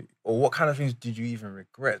 do, or what kind of things did you even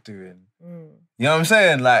regret doing? You know what I'm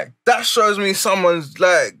saying? Like, that shows me someone's,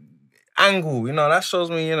 like, angle, that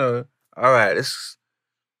shows me, all right,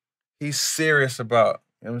 he's serious about,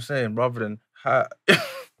 you know what I'm saying, rather than how,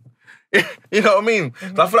 you know what I mean?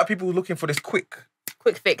 So I feel like people are looking for this quick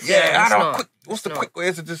fix. What's the quick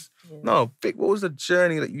way to just, no, Vic, what was the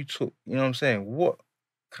journey that you took? You know what I'm saying? What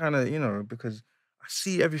kind of, because I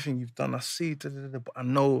see everything you've done, I see, but I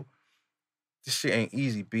know this shit ain't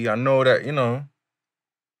easy, B. I know that,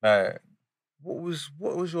 like, what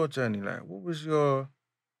was your journey like? What was your,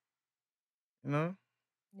 Yeah.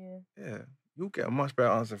 You'll get a much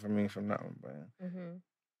better answer from me from that one, man.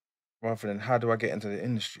 Rather than how do I get into the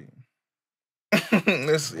industry? You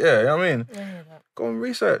know what I mean? Go and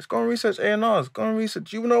research A&Rs. Go and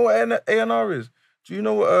research. Do you know what A&R is? Do you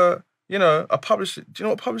know what a publisher? Do you know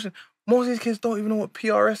what publishing? Most of these kids don't even know what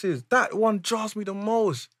PRS is. That one jars me the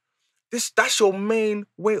most. That's your main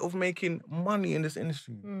way of making money in this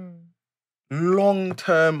industry.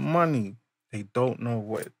 Long-term money. They don't know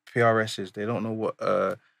what PRS is. They don't know what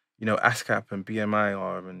ASCAP and BMI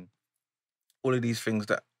are, and all of these things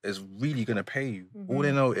that is really gonna pay you. All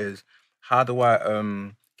they know is, how do I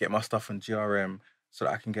get my stuff on GRM so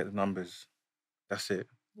that I can get the numbers? That's it.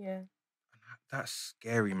 Yeah. That's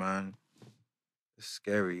scary, man. It's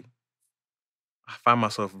scary. I find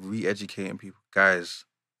myself re-educating people. Guys,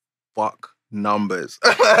 fuck numbers.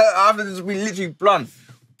 I have to just be literally blunt.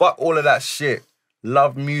 Fuck all of that shit.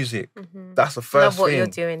 Love music. That's the first thing. Love what you're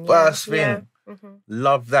doing. First thing.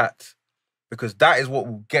 Love that. Because that is what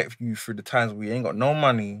will get you through the times where you ain't got no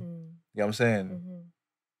money. You know what I'm saying?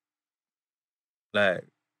 Like,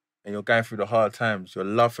 and you're going through the hard times. Your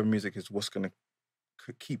love for music is what's going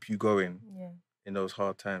to keep you going in those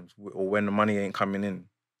hard times, or when the money ain't coming in.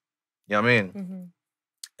 You know what I mean?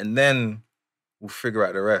 And then we'll figure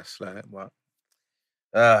out the rest. Like, what?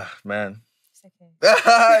 Man. It's okay.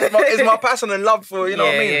 It's my passion and love for, you know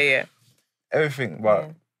what I mean? Yeah. Everything.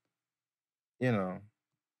 But,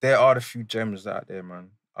 there are the few gems out there, man.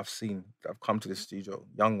 I've seen, that have come to the studio,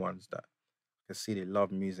 young ones that I can see they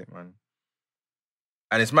love music, man.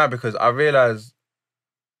 And it's mad because I realise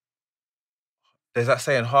there's that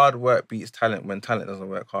saying, hard work beats talent when talent doesn't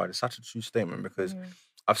work hard. It's such a true statement because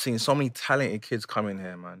I've seen so many talented kids come in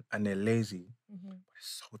here, man, and they're lazy. They're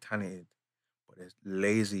so talented, but they're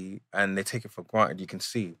lazy and they take it for granted, you can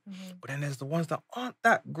see. But then there's the ones that aren't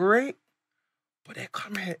that great, but they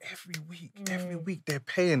come here every week. Every week they're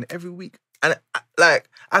paying, every week. And like,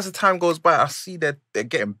 as the time goes by, I see that they're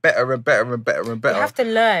getting better and better and better and better. You have to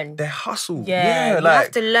learn. They hustle. Yeah, you have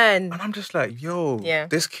to learn. And I'm just like, yo,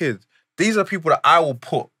 this kid, these are people that I will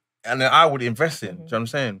put and that I would invest in. Do you know what I'm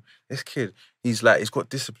saying? This kid, he's got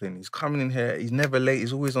discipline. He's coming in here. He's never late.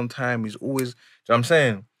 He's always on time. He's always, do you know what I'm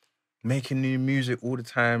saying? Making new music all the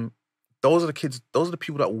time. Those are the kids, those are the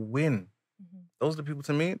people that will win. Those are the people,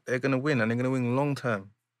 to me, they're going to win, and they're going to win long term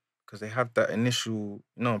because they have that initial,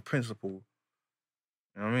 principle.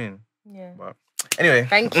 You know what I mean? Yeah. But Anyway.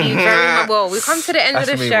 Thank you very much. Well, we've come to the end of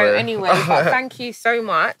the show anyway, but thank you so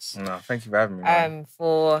much. No, thank you for having me, man.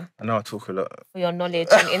 I know I talk a lot. For your knowledge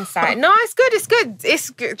and insight. No, it's good, it's good. It's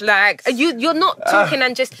good. Like, you're not talking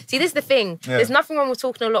and just... See, this is the thing. Yeah. There's nothing wrong with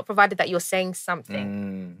talking a lot, provided that you're saying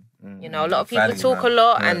something. You know, a lot of people talk a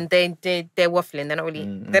lot and they're waffling. They're not really...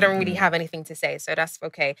 they don't really have anything to say, so that's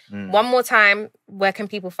okay. One more time, where can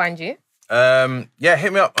people find you?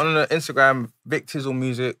 Hit me up on the Instagram, Victizzle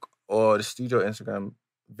Music, or the studio Instagram,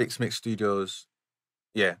 VixMix Studios.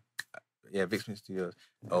 VixMix Studios.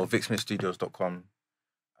 Or VixMixStudios.com.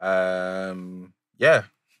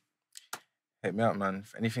 Hit me up, man.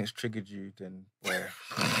 If anything's triggered you, then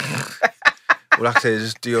all I can say is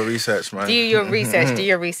just do your research, man. Do your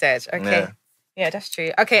research. Okay. Yeah, that's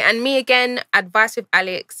true. Okay, and me again, Advice with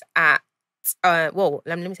Alex at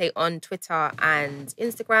let me say on Twitter and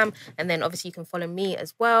Instagram, and then obviously you can follow me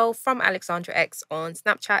as well from Alexandra X on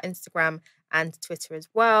Snapchat, Instagram, and Twitter as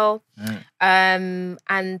well. And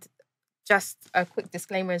just a quick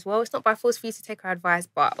disclaimer as well, it's not by force for you to take our advice,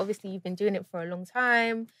 but obviously you've been doing it for a long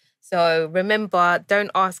time, so remember, don't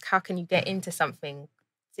ask how can you get into something.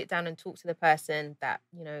 Sit down and talk to the person that,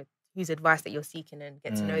 you know, whose advice that you're seeking, and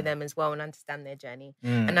get to know them as well and understand their journey,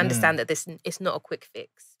 and understand that it's not a quick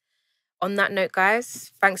fix. On that note,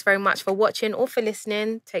 guys, thanks very much for watching or for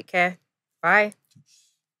listening. Take care. Bye.